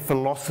kind of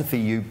philosophy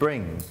you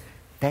bring,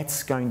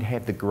 that's going to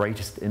have the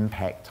greatest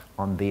impact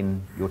on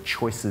then your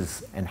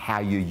choices and how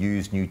you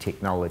use new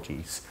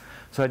technologies.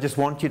 So I just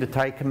want you to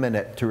take a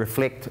minute to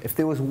reflect if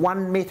there was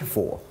one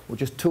metaphor or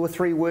just 2 or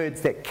 3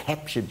 words that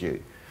captured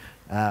you,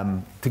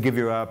 to give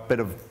you a bit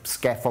of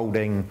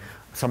scaffolding.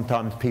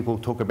 Sometimes people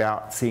talk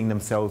about seeing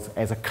themselves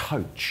as a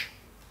coach,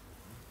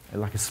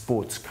 like a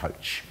sports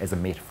coach as a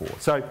metaphor.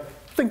 So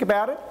think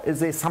about it. Is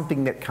there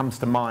something that comes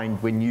to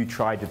mind when you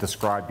try to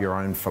describe your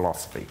own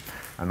philosophy?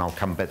 And I'll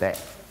come back to that.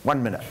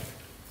 1 minute.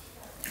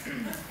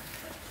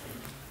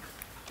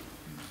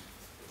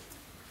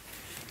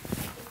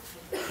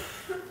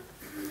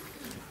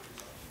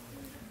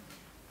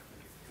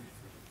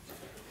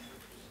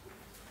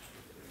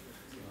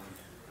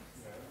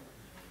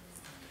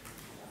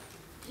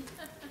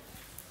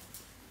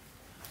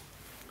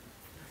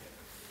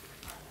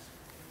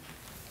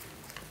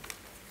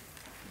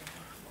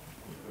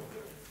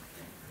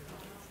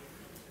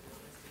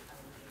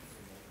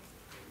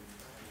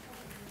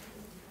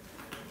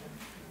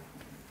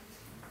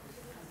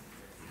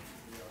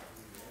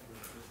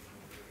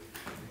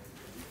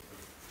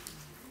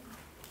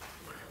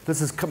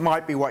 This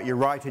might be what you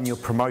write in your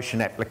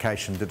promotion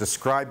application to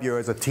describe you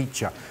as a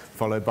teacher,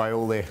 followed by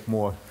all their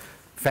more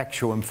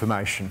factual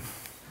information.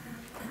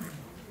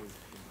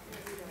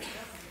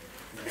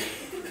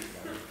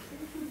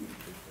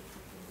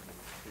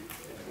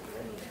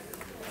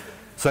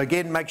 So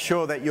again, make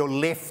sure that you're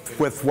left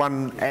with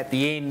one at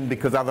the end,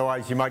 because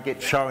otherwise you might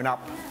get shown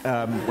up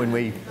when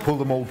we pull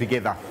them all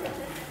together.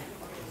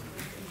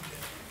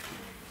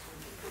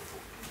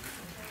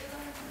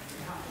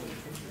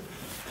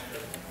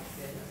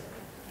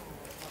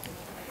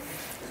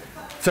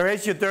 So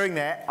as you're doing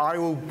that, I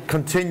will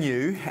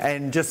continue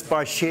and just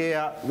by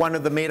share one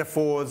of the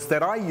metaphors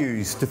that I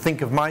use to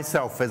think of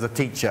myself as a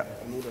teacher.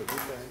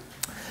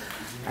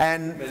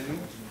 And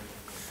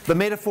the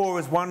metaphor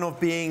is one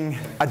of being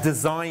a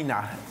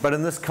designer, but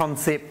in this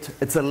concept,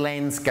 it's a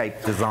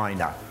landscape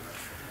designer.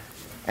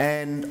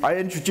 And I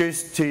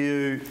introduced to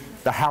you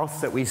the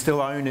house that we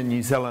still own in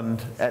New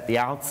Zealand at the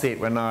outset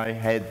when I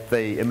had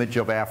the image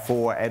of our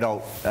 4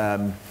 adult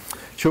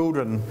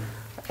children.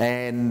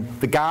 And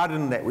the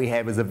garden that we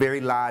have is a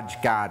very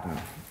large garden,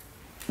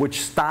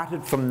 which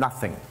started from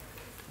nothing.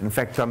 In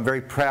fact, I'm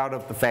very proud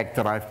of the fact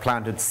that I've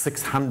planted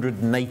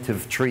 600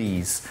 native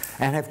trees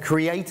and have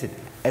created,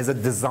 as a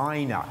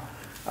designer,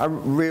 a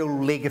real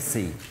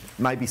legacy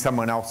maybe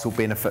someone else will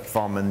benefit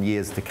from in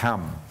years to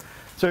come.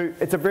 So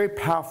it's a very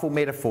powerful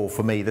metaphor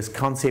for me, this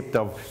concept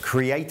of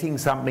creating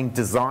something,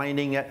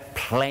 designing it,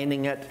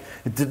 planning it.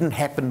 It didn't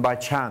happen by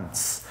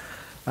chance.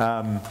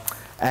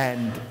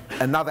 And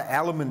another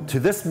element to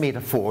this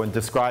metaphor in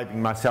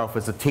describing myself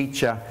as a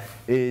teacher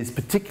is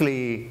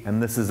particularly,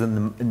 and this is in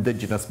the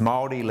indigenous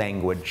Māori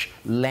language,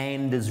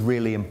 land is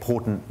really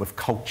important with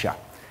culture.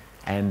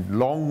 And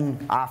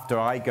long after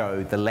I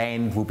go, the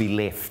land will be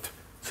left.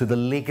 So the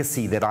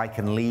legacy that I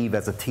can leave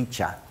as a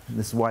teacher, and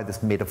this is why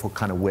this metaphor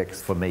kind of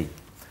works for me.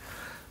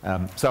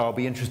 So I'll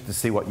be interested to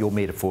see what your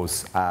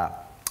metaphors are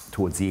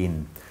towards the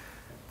end.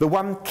 The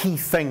one key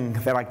thing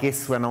that I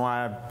guess when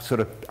I'm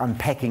sort of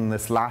unpacking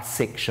this last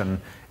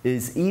section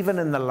is even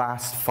in the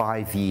last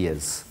 5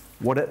 years,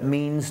 what it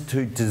means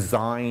to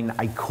design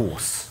a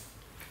course.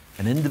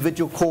 An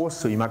individual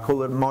course, or you might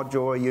call it a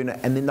module or a unit,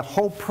 and then the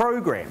whole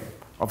program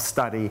of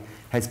study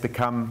has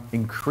become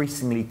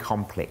increasingly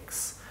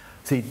complex.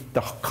 See, the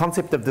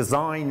concept of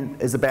design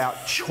is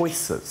about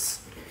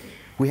choices.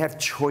 We have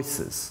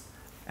choices.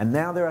 And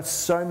now there are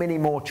so many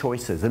more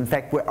choices. In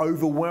fact, we're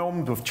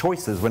overwhelmed with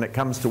choices when it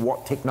comes to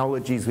what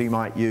technologies we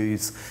might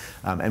use.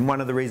 And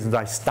one of the reasons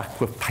I stuck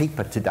with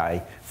paper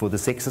today for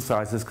this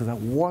exercise is because I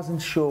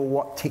wasn't sure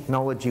what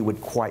technology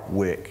would quite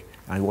work.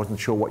 I wasn't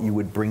sure what you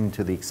would bring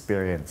to the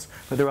experience.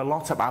 But there are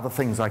lots of other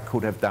things I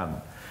could have done.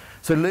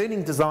 So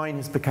learning design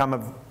has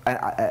become,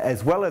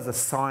 as well as a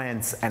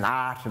science, an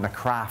art and a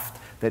craft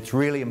that's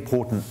really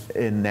important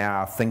in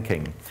our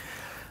thinking.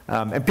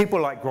 And people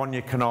like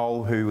Gráinne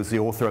Knoll, who was the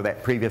author of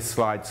that previous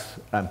slide's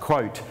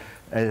quote,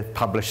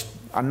 published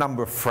a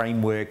number of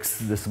frameworks.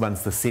 This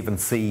one's the 7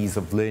 C's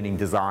of learning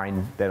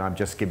design that I'm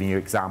just giving you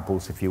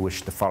examples if you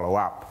wish to follow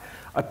up.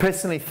 I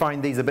personally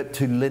find these a bit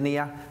too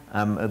linear,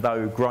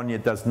 although Grania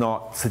does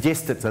not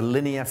suggest it's a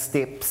linear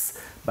steps,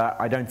 but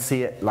I don't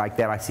see it like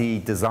that. I see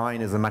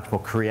design as a much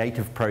more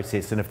creative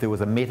process, and if there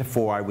was a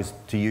metaphor I was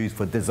to use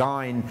for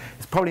design,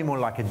 it's probably more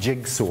like a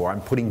jigsaw.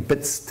 I'm putting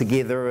bits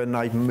together and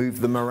I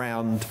move them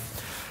around.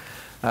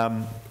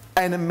 And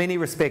in many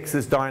respects,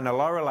 as Diana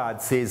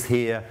Laurillard says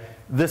here,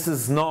 this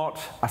is not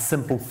a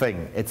simple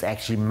thing. It's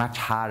actually much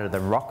harder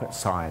than rocket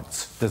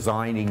science,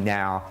 designing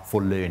now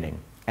for learning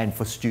and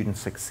for student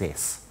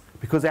success.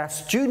 Because our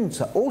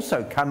students are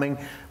also coming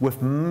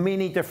with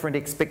many different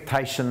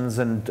expectations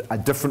and a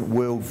different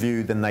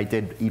worldview than they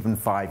did even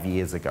 5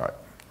 years ago.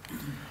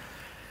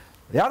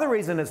 The other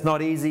reason it's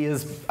not easy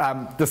is,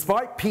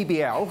 despite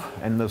PBL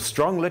and the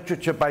strong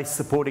literature base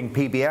supporting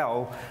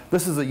PBL,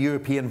 this is a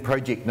European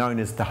project known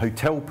as the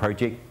Hotel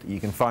Project. You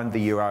can find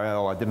the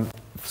URL, I didn't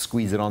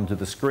squeeze it onto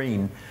the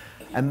screen.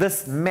 And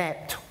this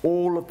mapped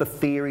all of the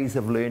theories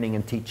of learning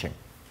and teaching.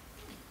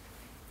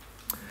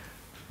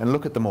 And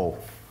look at them all.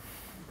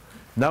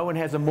 No one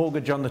has a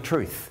mortgage on the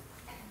truth.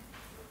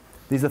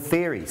 These are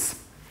theories.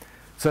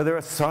 So there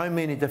are so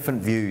many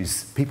different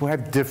views. People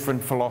have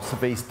different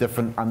philosophies,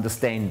 different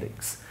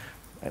understandings.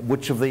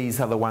 Which of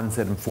these are the ones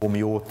that inform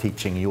your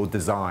teaching, your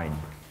design?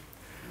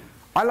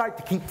 I like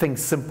to keep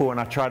things simple, and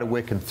I try to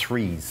work in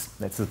 3s.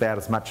 That's about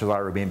as much as I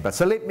remember.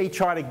 So let me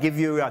try to give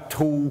you a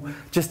tool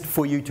just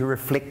for you to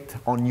reflect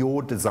on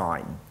your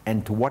design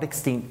and to what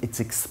extent it's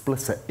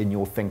explicit in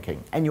your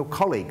thinking and your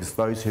colleagues,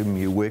 those whom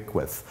you work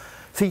with.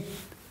 See,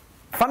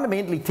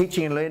 fundamentally,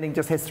 teaching and learning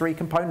just has 3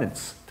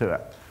 components to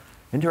it.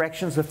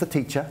 Interactions with the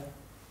teacher,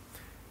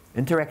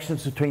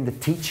 interactions between the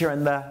teacher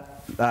and the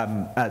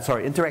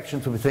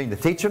interactions between the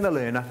teacher and the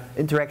learner,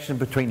 interaction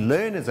between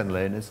learners, and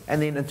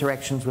then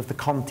interactions with the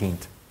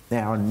content,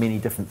 now in many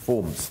different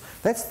forms.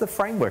 That's the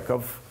framework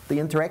of the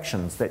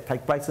interactions that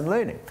take place in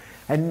learning.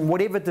 And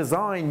whatever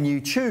design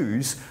you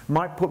choose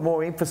might put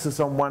more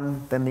emphasis on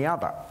one than the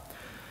other.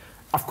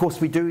 Of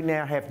course, we do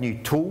now have new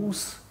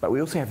tools, but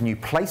we also have new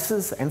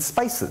places and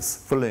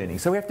spaces for learning.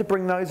 So we have to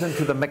bring those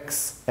into the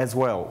mix as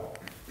well.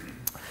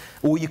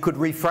 Or you could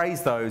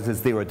rephrase those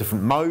as there are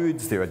different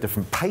modes, there are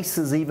different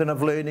paces even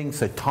of learning,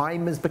 so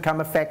time has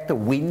become a factor.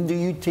 When do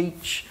you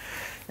teach?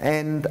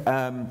 And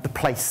the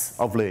place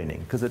of learning,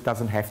 because it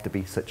doesn't have to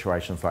be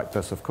situations like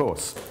this, of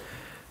course.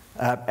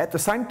 At the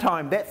same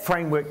time, that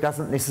framework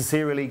doesn't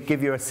necessarily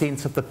give you a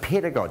sense of the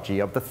pedagogy,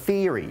 of the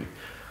theory.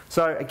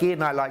 So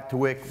again, I like to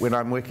work, when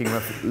I'm working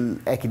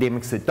with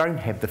academics that don't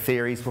have the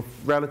theories, with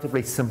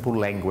relatively simple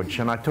language.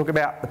 And I talk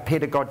about the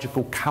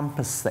pedagogical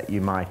compass that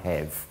you might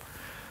have.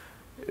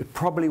 It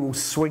probably will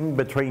swing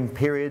between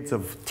periods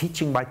of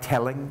teaching by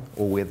telling,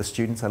 or where the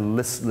students are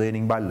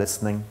learning by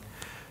listening,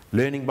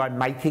 learning by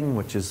making,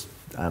 which is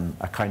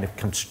a kind of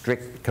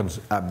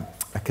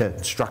a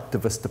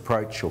constructivist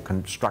approach or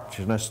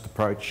constructionist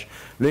approach,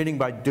 learning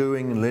by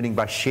doing and learning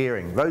by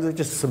sharing. Those are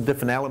just some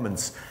different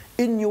elements.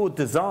 In your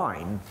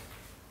design,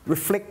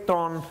 reflect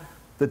on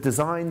the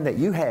design that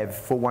you have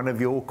for one of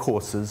your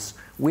courses.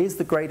 Where's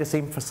the greatest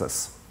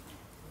emphasis?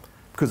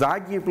 Because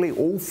arguably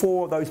all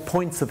 4 of those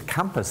points of the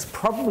compass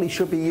probably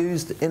should be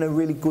used in a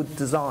really good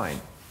design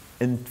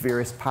in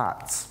various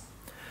parts.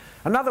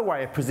 Another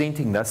way of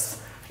presenting this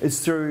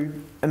is through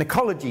an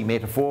ecology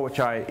metaphor,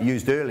 which I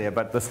used earlier,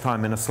 but this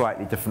time in a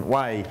slightly different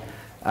way.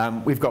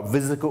 We've got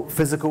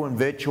physical and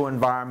virtual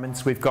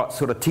environments. We've got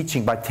sort of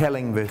teaching by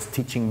telling versus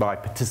teaching by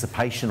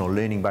participation, or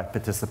learning by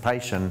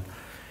participation.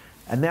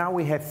 And now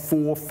we have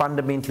 4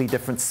 fundamentally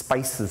different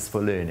spaces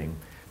for learning.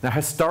 Now,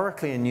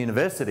 historically in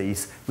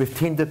universities, we've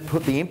tended to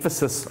put the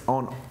emphasis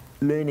on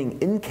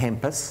learning on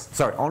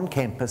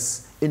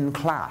campus, in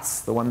class,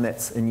 the one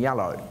that's in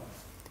yellow.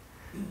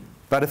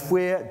 But if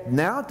we're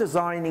now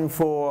designing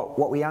for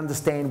what we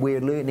understand where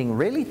learning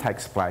really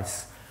takes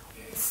place,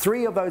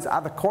 3 of those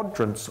other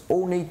quadrants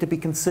all need to be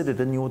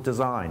considered in your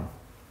design.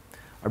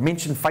 I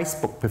mentioned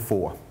Facebook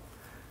before.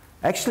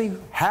 Actually,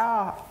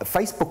 how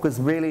Facebook is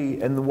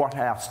really, and what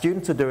our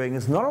students are doing,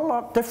 is not a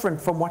lot different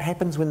from what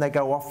happens when they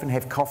go off and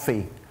have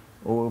coffee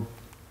or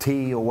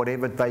tea or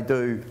whatever they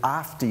do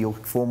after your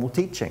formal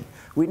teaching.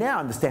 We now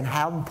understand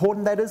how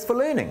important that is for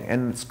learning,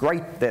 and it's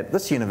great that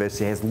this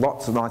university has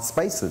lots of nice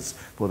spaces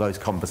for those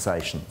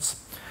conversations.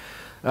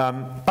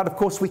 But of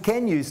course we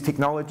can use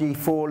technology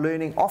for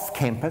learning off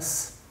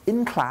campus,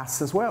 in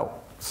class as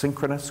well,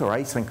 synchronous or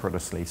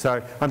asynchronously.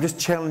 So I'm just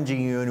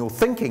challenging you in your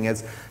thinking,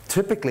 as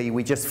typically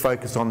we just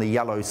focus on the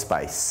yellow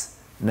space.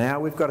 Now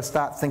we've got to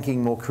start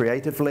thinking more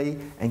creatively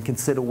and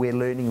consider where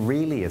learning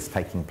really is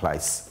taking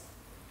place.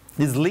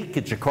 There's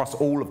leakage across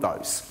all of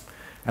those.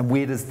 And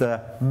where does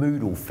the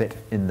Moodle fit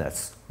in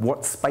this?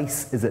 What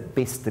space is it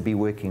best to be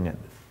working in?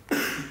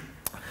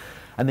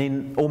 And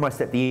then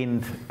almost at the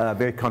end,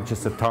 very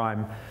conscious of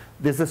time,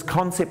 there's this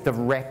concept of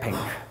wrapping.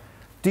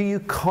 Do you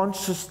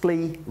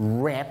consciously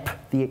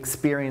wrap the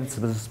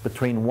experiences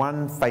between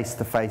one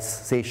face-to-face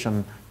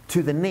session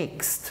to the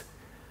next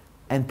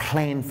and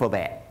plan for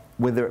that?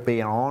 whether it be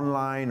an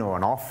online or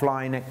an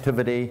offline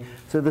activity.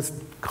 So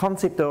this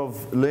concept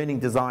of learning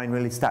design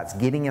really starts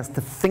getting us to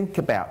think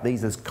about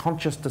these as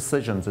conscious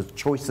decisions, as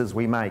choices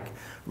we make,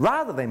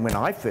 rather than when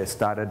I first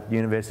started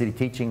university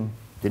teaching,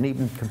 didn't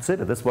even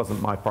consider, this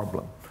wasn't my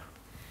problem.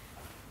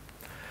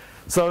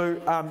 So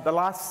the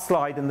last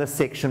slide in this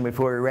section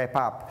before we wrap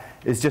up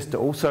is just to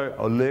also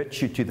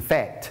alert you to the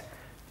fact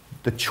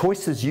the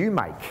choices you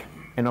make,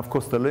 and of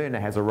course the learner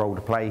has a role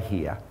to play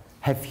here,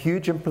 have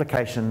huge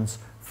implications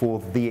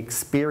for the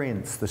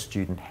experience the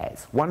student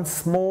has. One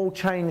small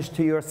change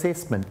to your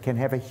assessment can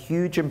have a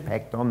huge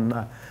impact on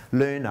the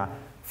learner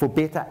for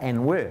better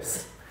and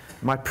worse.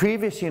 My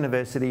previous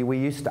university, we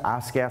used to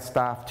ask our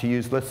staff to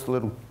use this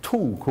little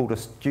tool called a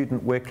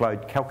student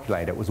workload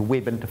calculator. It was a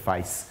web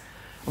interface.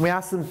 And we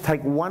asked them to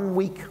take 1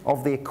 week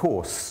of their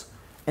course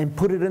and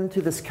put it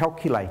into this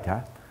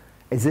calculator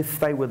as if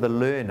they were the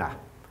learner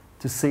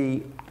to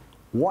see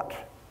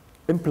what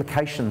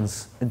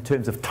implications in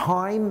terms of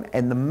time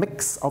and the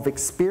mix of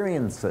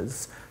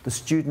experiences the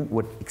student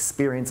would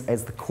experience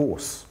as the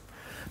course.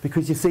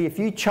 Because you see, if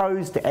you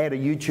chose to add a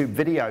YouTube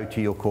video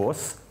to your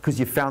course because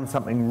you found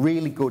something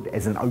really good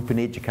as an open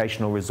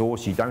educational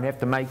resource, you don't have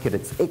to make it,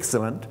 it's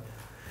excellent,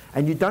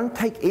 and you don't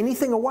take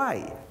anything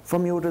away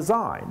from your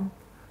design,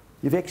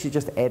 you've actually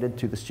just added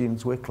to the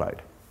student's workload.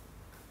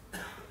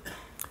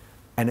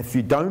 And if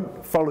you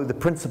don't follow the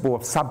principle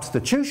of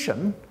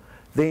substitution,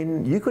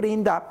 then you could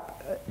end up,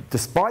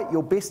 despite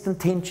your best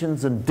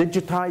intentions in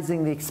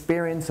digitizing the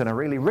experience in a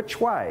really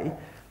rich way,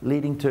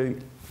 leading to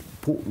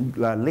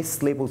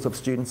less levels of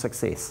student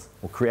success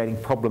or creating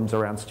problems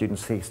around student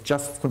success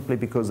just simply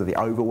because of the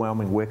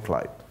overwhelming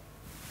workload.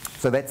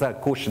 So that's a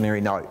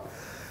cautionary note.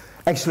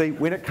 Actually,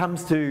 when it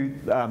comes to,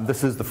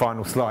 this is the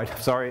final slide,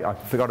 sorry, I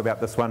forgot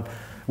about this one.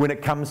 When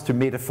it comes to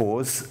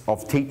metaphors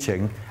of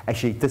teaching,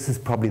 actually this is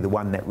probably the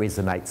one that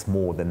resonates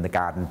more than the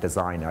garden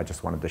designer. I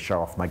just wanted to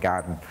show off my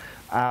garden.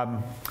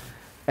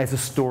 As a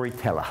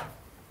storyteller.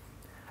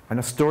 And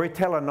a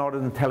storyteller not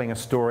in telling a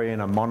story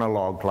in a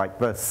monologue like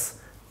this,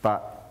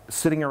 but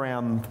sitting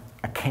around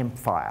a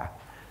campfire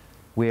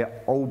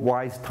where old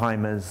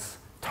wise-timers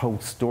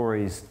told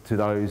stories to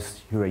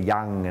those who are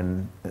young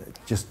and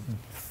just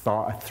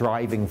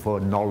thriving for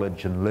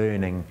knowledge and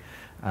learning,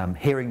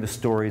 hearing the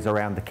stories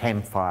around the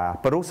campfire.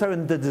 But also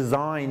in the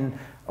design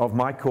of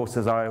my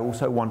courses, I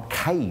also want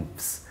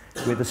caves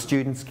where the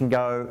students can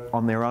go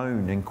on their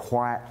own in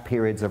quiet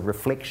periods of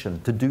reflection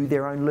to do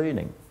their own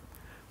learning.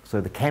 So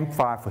the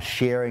campfire for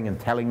sharing and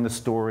telling the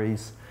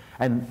stories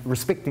and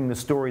respecting the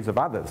stories of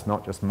others,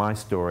 not just my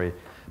story.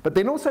 But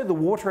then also the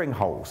watering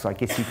holes. I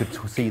guess you could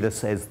see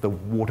this as the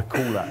water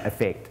cooler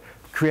effect,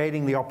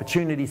 creating the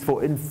opportunities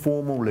for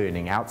informal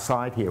learning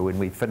outside here when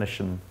we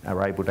finish and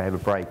are able to have a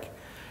break.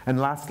 And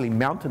lastly,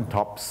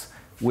 mountaintops,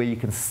 where you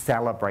can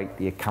celebrate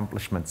the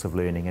accomplishments of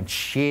learning and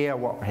share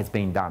what has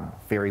been done.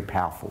 Very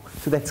powerful.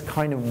 So that's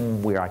kind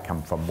of where I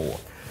come from more.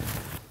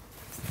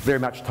 Very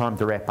much time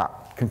to wrap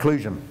up.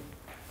 Conclusion.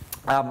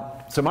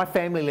 So my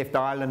family left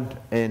Ireland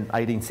in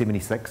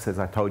 1876, as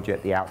I told you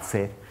at the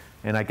outset,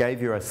 and I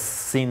gave you a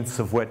sense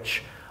of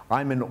which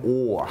I'm in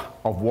awe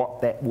of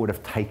what that would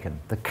have taken,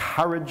 the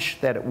courage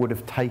that it would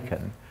have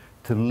taken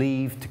to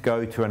leave to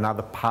go to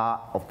another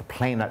part of the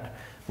planet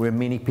where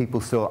many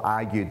people still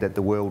argued that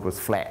the world was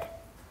flat.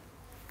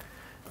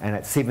 And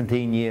at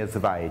 17 years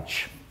of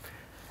age.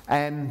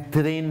 And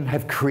to then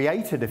have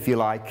created, if you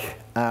like,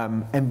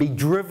 and be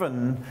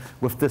driven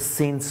with this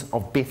sense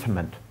of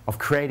betterment, of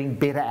creating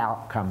better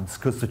outcomes.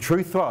 Because the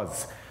truth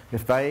was,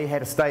 if they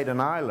had stayed in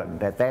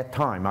Ireland at that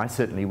time, I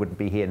certainly wouldn't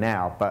be here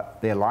now, but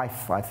their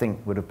life, I think,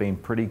 would have been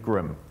pretty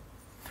grim.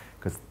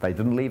 Because they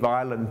didn't leave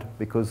Ireland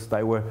because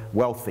they were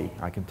wealthy,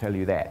 I can tell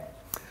you that.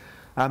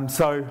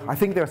 So I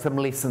think there are some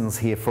lessons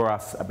here for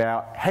us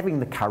about having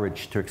the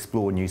courage to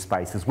explore new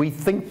spaces. We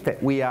think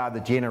that we are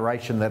the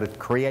generation that is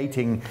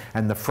creating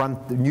and the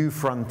new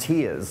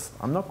frontiers.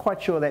 I'm not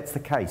quite sure that's the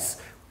case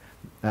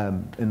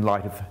in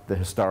light of the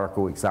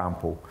historical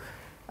example.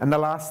 And the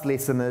last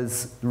lesson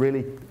is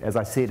really, as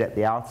I said at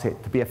the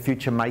outset, to be a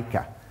future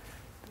maker.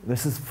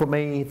 This is, for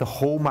me, the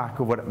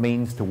hallmark of what it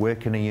means to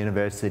work in a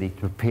university,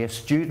 to prepare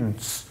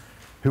students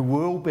who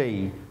will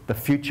be the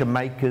future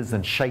makers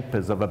and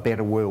shapers of a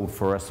better world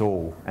for us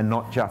all, and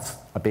not just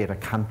a better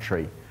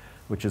country,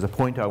 which is a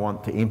point I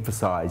want to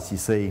emphasize. You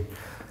see,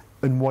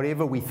 in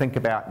whatever we think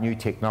about new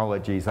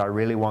technologies, I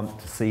really want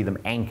to see them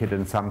anchored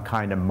in some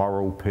kind of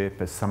moral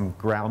purpose, some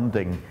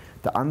grounding,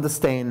 to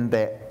understand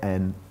that,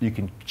 and you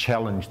can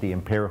challenge the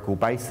empirical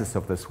basis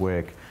of this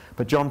work.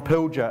 But John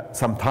Pilger,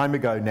 some time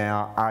ago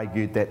now,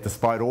 argued that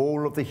despite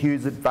all of the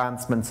huge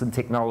advancements in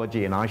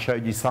technology, and I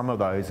showed you some of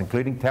those,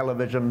 including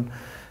television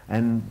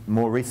and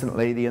more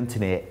recently the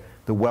internet,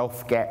 the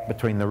wealth gap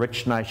between the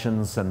rich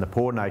nations and the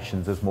poor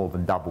nations has more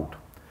than doubled.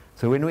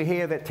 So when we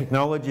hear that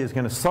technology is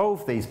going to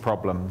solve these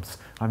problems,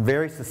 I'm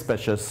very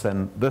suspicious,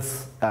 and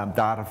this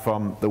data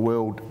from the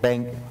World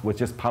Bank was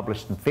just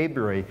published in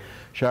February,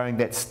 showing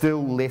that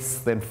still less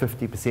than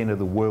 50% of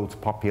the world's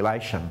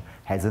population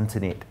has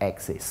internet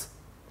access.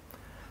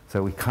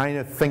 So we kind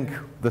of think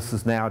this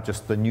is now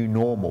just the new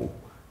normal,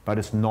 but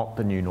it's not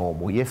the new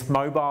normal. Yes,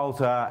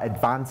 mobiles are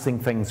advancing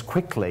things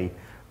quickly,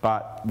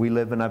 but we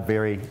live in a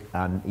very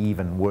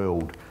uneven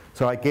world.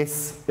 So I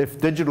guess if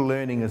digital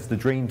learning is the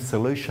dream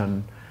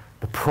solution,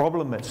 the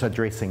problem it's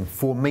addressing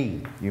for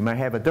me, you may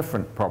have a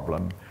different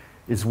problem,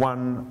 is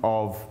one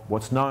of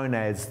what's known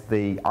as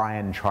the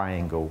iron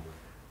triangle,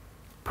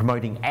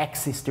 promoting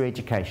access to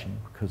education,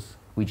 because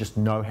we just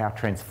know how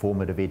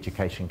transformative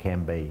education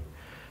can be,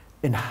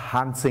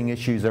 enhancing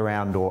issues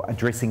around or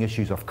addressing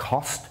issues of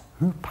cost.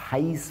 Who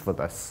pays for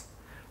this?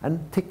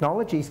 And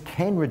technologies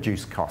can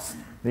reduce costs.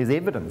 There's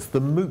evidence. The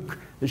MOOC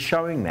is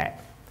showing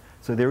that.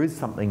 So there is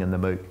something in the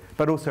MOOC,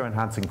 but also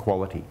enhancing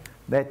quality.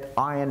 That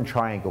iron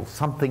triangle,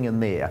 something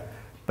in there,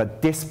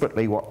 but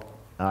desperately what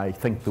I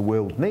think the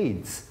world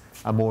needs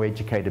are more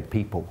educated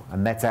people,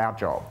 and that's our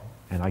job.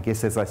 And I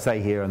guess, as I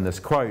say here in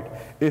this quote,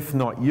 if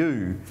not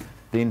you,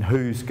 then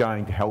who's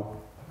going to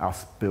help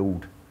us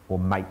build or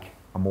make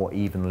a more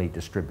evenly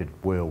distributed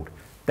world?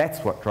 That's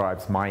what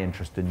drives my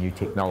interest in new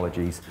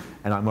technologies.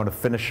 And I'm going to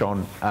finish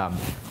on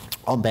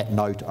that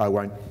note. I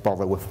won't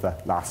bother with the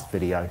last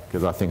video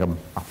because I think I'm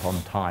up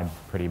on time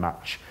pretty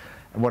much.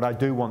 And what I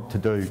do want to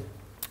do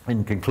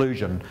in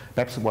conclusion,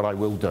 that's what I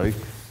will do.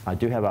 I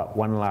do have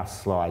one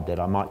last slide that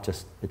I might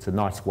just, it's a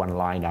nice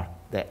one-liner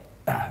that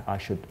I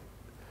should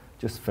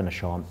just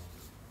finish on.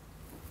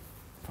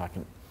 If I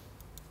can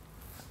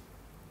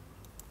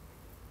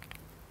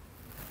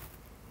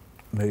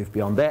move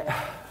beyond that.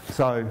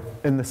 So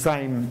in the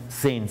same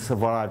sense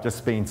of what I've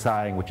just been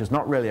saying, which is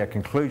not really a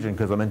conclusion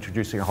because I'm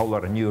introducing a whole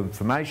lot of new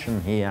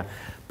information here,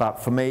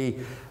 but for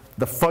me,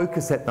 the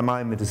focus at the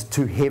moment is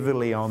too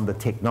heavily on the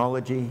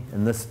technology,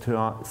 in this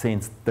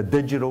sense, the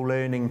digital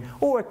learning,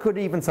 or it could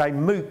even say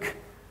MOOC.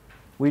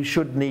 We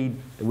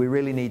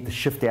really need to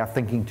shift our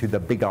thinking to the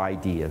big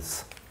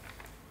ideas.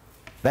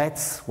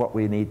 That's what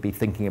we need to be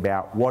thinking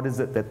about. What is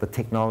it that the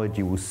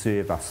technology will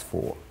serve us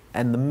for?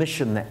 And the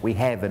mission that we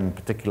have in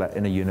particular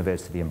in a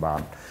university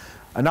environment.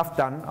 Enough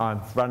done.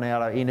 I've run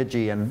out of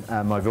energy and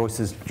my voice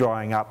is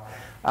drying up.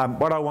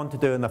 What I want to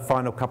do in the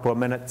final couple of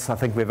minutes, I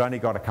think we've only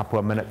got a couple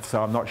of minutes,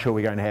 so I'm not sure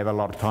we're going to have a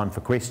lot of time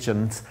for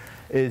questions,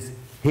 is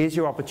here's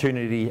your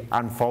opportunity to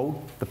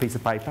unfold the piece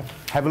of paper.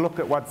 Have a look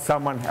at what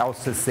someone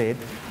else has said.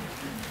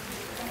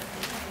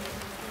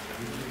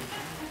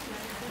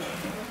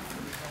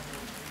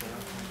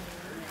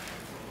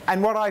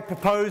 And what I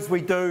propose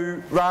we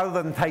do,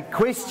 rather than take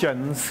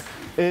questions,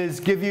 is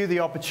give you the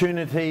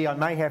opportunity. I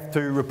may have to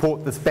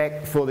report this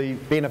back for the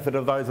benefit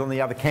of those on the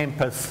other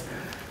campus.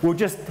 We'll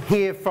just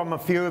hear from a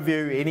few of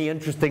you any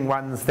interesting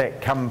ones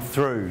that come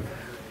through.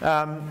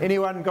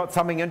 Anyone got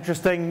something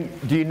interesting?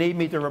 Do you need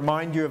me to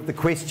remind you of the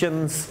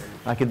questions?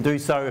 I can do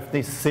so if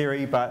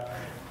necessary, but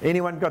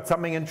anyone got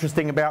something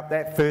interesting about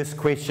that first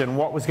question?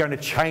 What was going to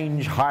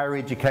change higher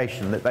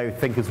education that they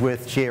think is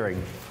worth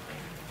sharing?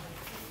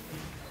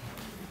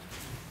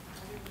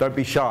 Don't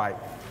be shy.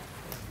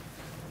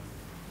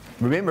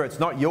 Remember, it's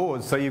not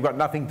yours, so you've got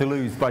nothing to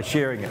lose by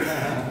sharing it.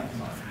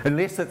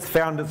 Unless it's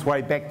found its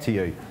way back to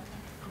you.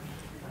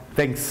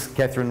 Thanks,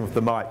 Catherine, with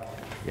the mic.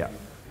 Yeah.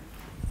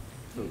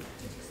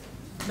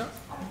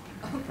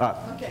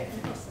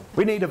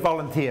 We need a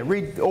volunteer.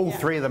 Read all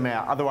three of them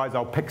out, otherwise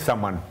I'll pick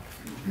someone.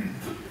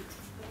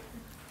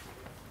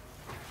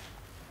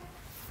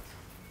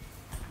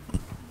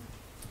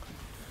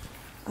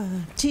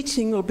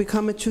 Teaching will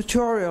become a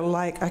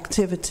tutorial-like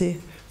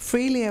activity,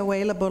 freely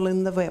available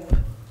in the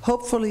web.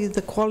 Hopefully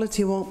the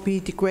quality won't be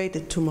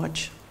degraded too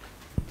much.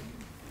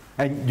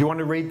 And do you want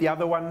to read the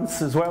other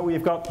ones as well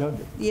you've got?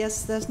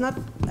 Yes, there's not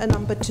a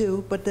number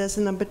 2, but there's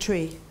a number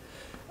 3.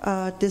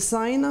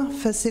 Designer,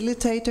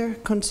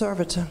 facilitator,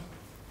 conservator.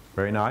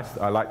 Very nice.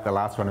 I like the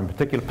last one in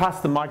particular. Pass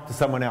the mic to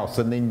someone else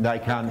and then they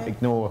can't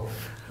ignore.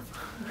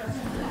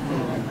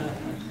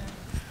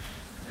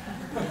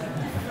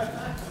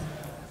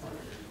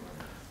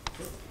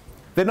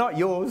 They're not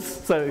yours,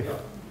 so...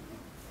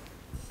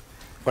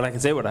 Well, I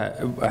can say what I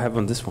have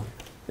on this one.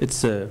 It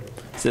says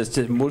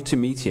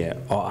multimedia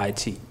or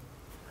IT.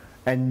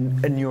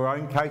 And in your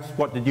own case,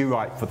 what did you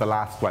write for the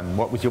last one?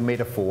 What was your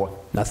metaphor?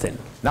 Nothing.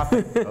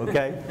 Nothing,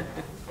 okay.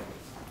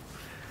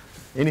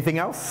 Anything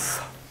else?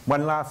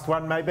 One last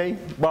one maybe?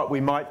 What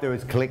we might do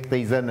is collect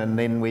these in and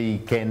then we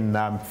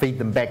can feed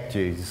them back to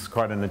you. It's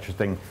quite an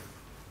interesting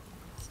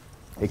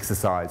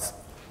exercise.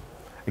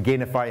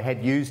 Again, if I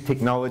had used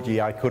technology,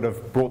 I could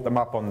have brought them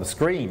up on the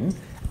screen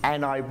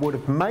and I would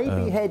have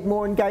maybe had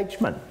more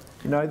engagement.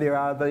 You know, there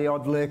are the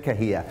odd lurker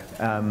here,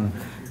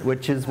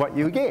 which is what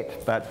you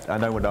get, but I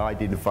don't want to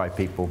identify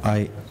people.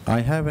 I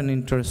have an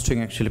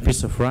interesting actually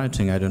piece of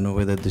writing. I don't know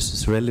whether this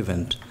is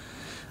relevant.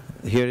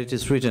 Here it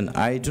is written,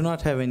 I do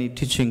not have any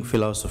teaching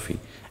philosophy,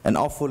 an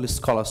awful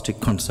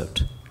scholastic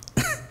concept.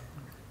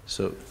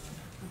 So.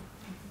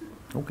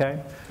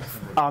 Okay.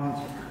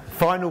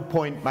 Final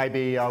point,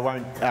 maybe I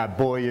won't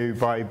bore you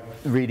by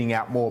reading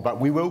out more, but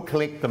we will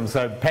collect them,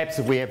 so perhaps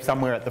if we have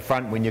somewhere at the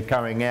front when you're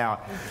coming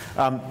out.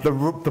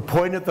 The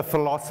point of the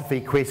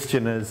philosophy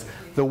question is,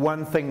 the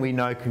one thing we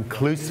know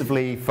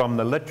conclusively from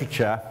the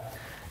literature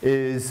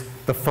is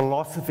the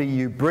philosophy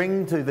you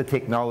bring to the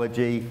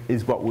technology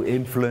is what will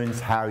influence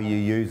how you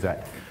use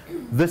it.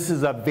 This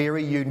is a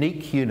very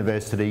unique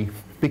university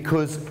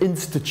because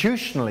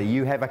institutionally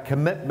you have a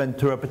commitment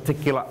to a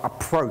particular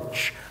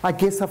approach, I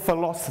guess a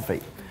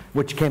philosophy,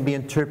 which can be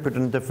interpreted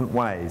in different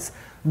ways.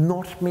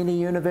 Not many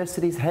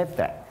universities have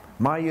that.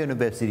 My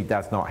university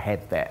does not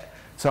have that.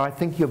 So I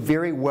think you're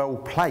very well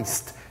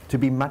placed to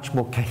be much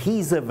more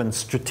cohesive and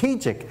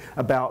strategic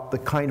about the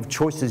kind of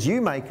choices you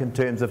make in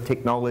terms of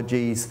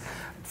technologies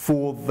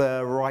for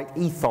the right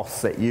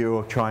ethos that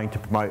you're trying to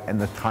promote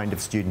and the kind of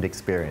student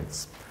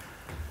experience.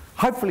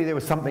 Hopefully there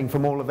was something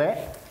from all of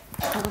that.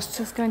 I was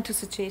just going to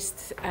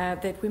suggest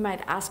that we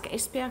might ask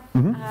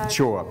Esbjerg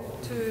Sure.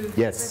 to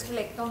Yes.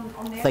 reflect on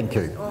that. Thank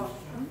you.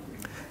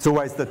 It's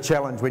always the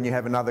challenge when you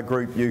have another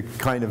group, you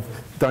kind of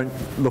don't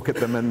look at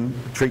them and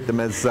treat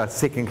them as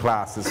second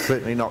class. It's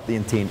certainly not the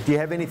intent. Do you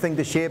have anything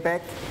to share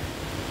back?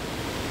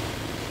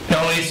 No,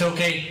 it's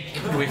okay.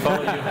 We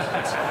follow you.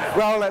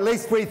 Well, at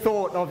least we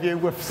thought of you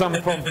with some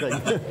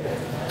prompting.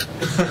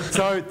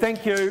 So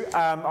thank you.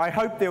 I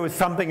hope there was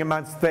something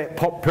amongst that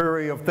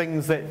potpourri of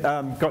things that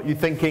got you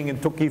thinking and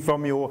took you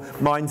from your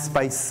mind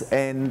space.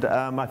 And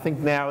I think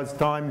now is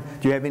time.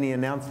 Do you have any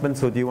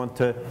announcements or do you want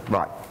to?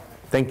 Right.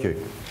 Thank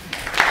you.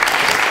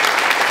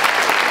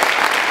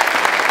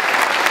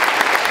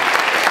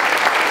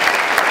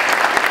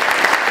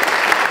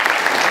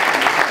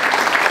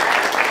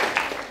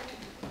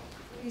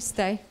 Please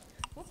stay.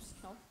 Oops,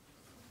 no.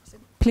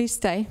 Please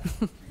stay.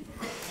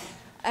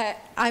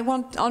 I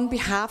want, on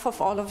behalf of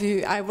all of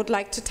you, I would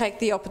like to take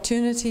the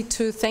opportunity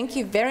to thank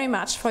you very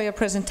much for your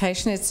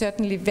presentation. It's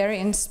certainly very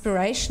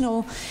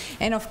inspirational,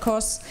 and of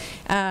course,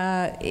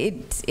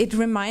 it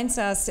reminds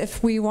us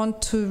if we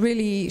want to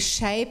really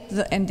shape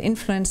and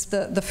influence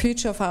the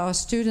future of our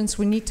students,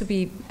 we need to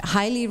be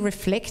highly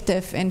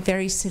reflective and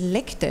very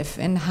selective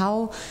in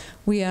how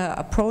we are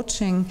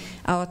approaching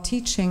our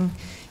teaching,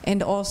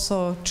 and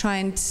also try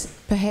and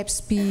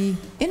perhaps be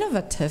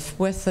innovative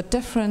with the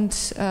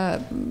different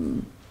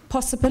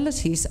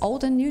possibilities,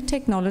 old and new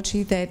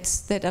technology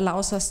that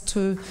allows us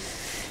to,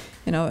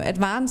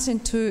 advance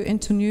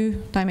into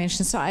new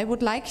dimensions. So I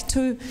would like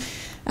to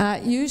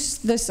use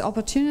this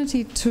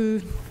opportunity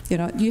to,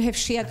 you have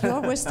shared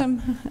your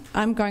wisdom.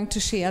 I'm going to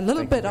share a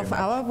little bit of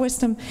our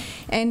wisdom,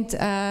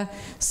 and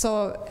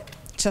so.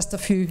 Just a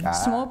few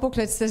small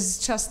booklets. This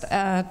is just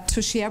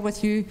to share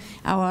with you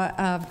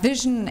our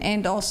vision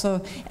and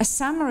also a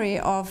summary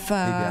of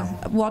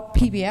what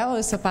PBL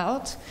is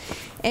about,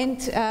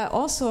 and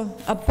also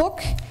a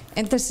book,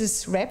 and this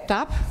is wrapped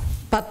up,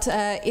 but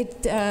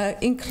it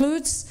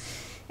includes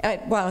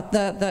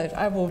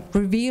I will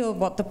reveal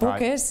what the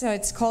book is.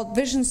 It's called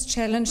Visions,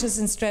 Challenges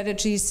and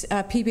Strategies,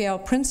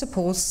 PBL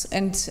Principles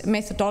and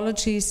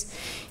Methodologies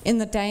in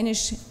the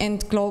Danish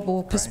and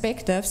Global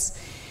Perspectives.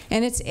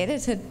 And it's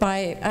edited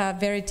by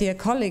very dear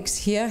colleagues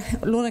here,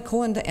 Lone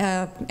Kroh and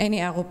Annie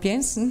Arup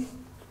Jensen.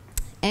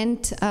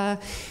 And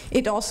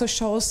it also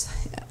shows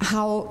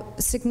how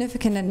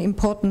significant and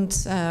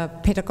important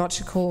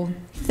pedagogical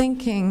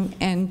thinking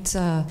and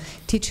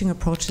teaching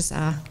approaches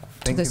are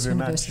to this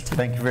university.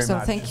 Thank you very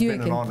much. Thank you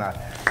again. It's been an honor.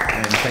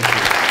 And thank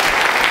you.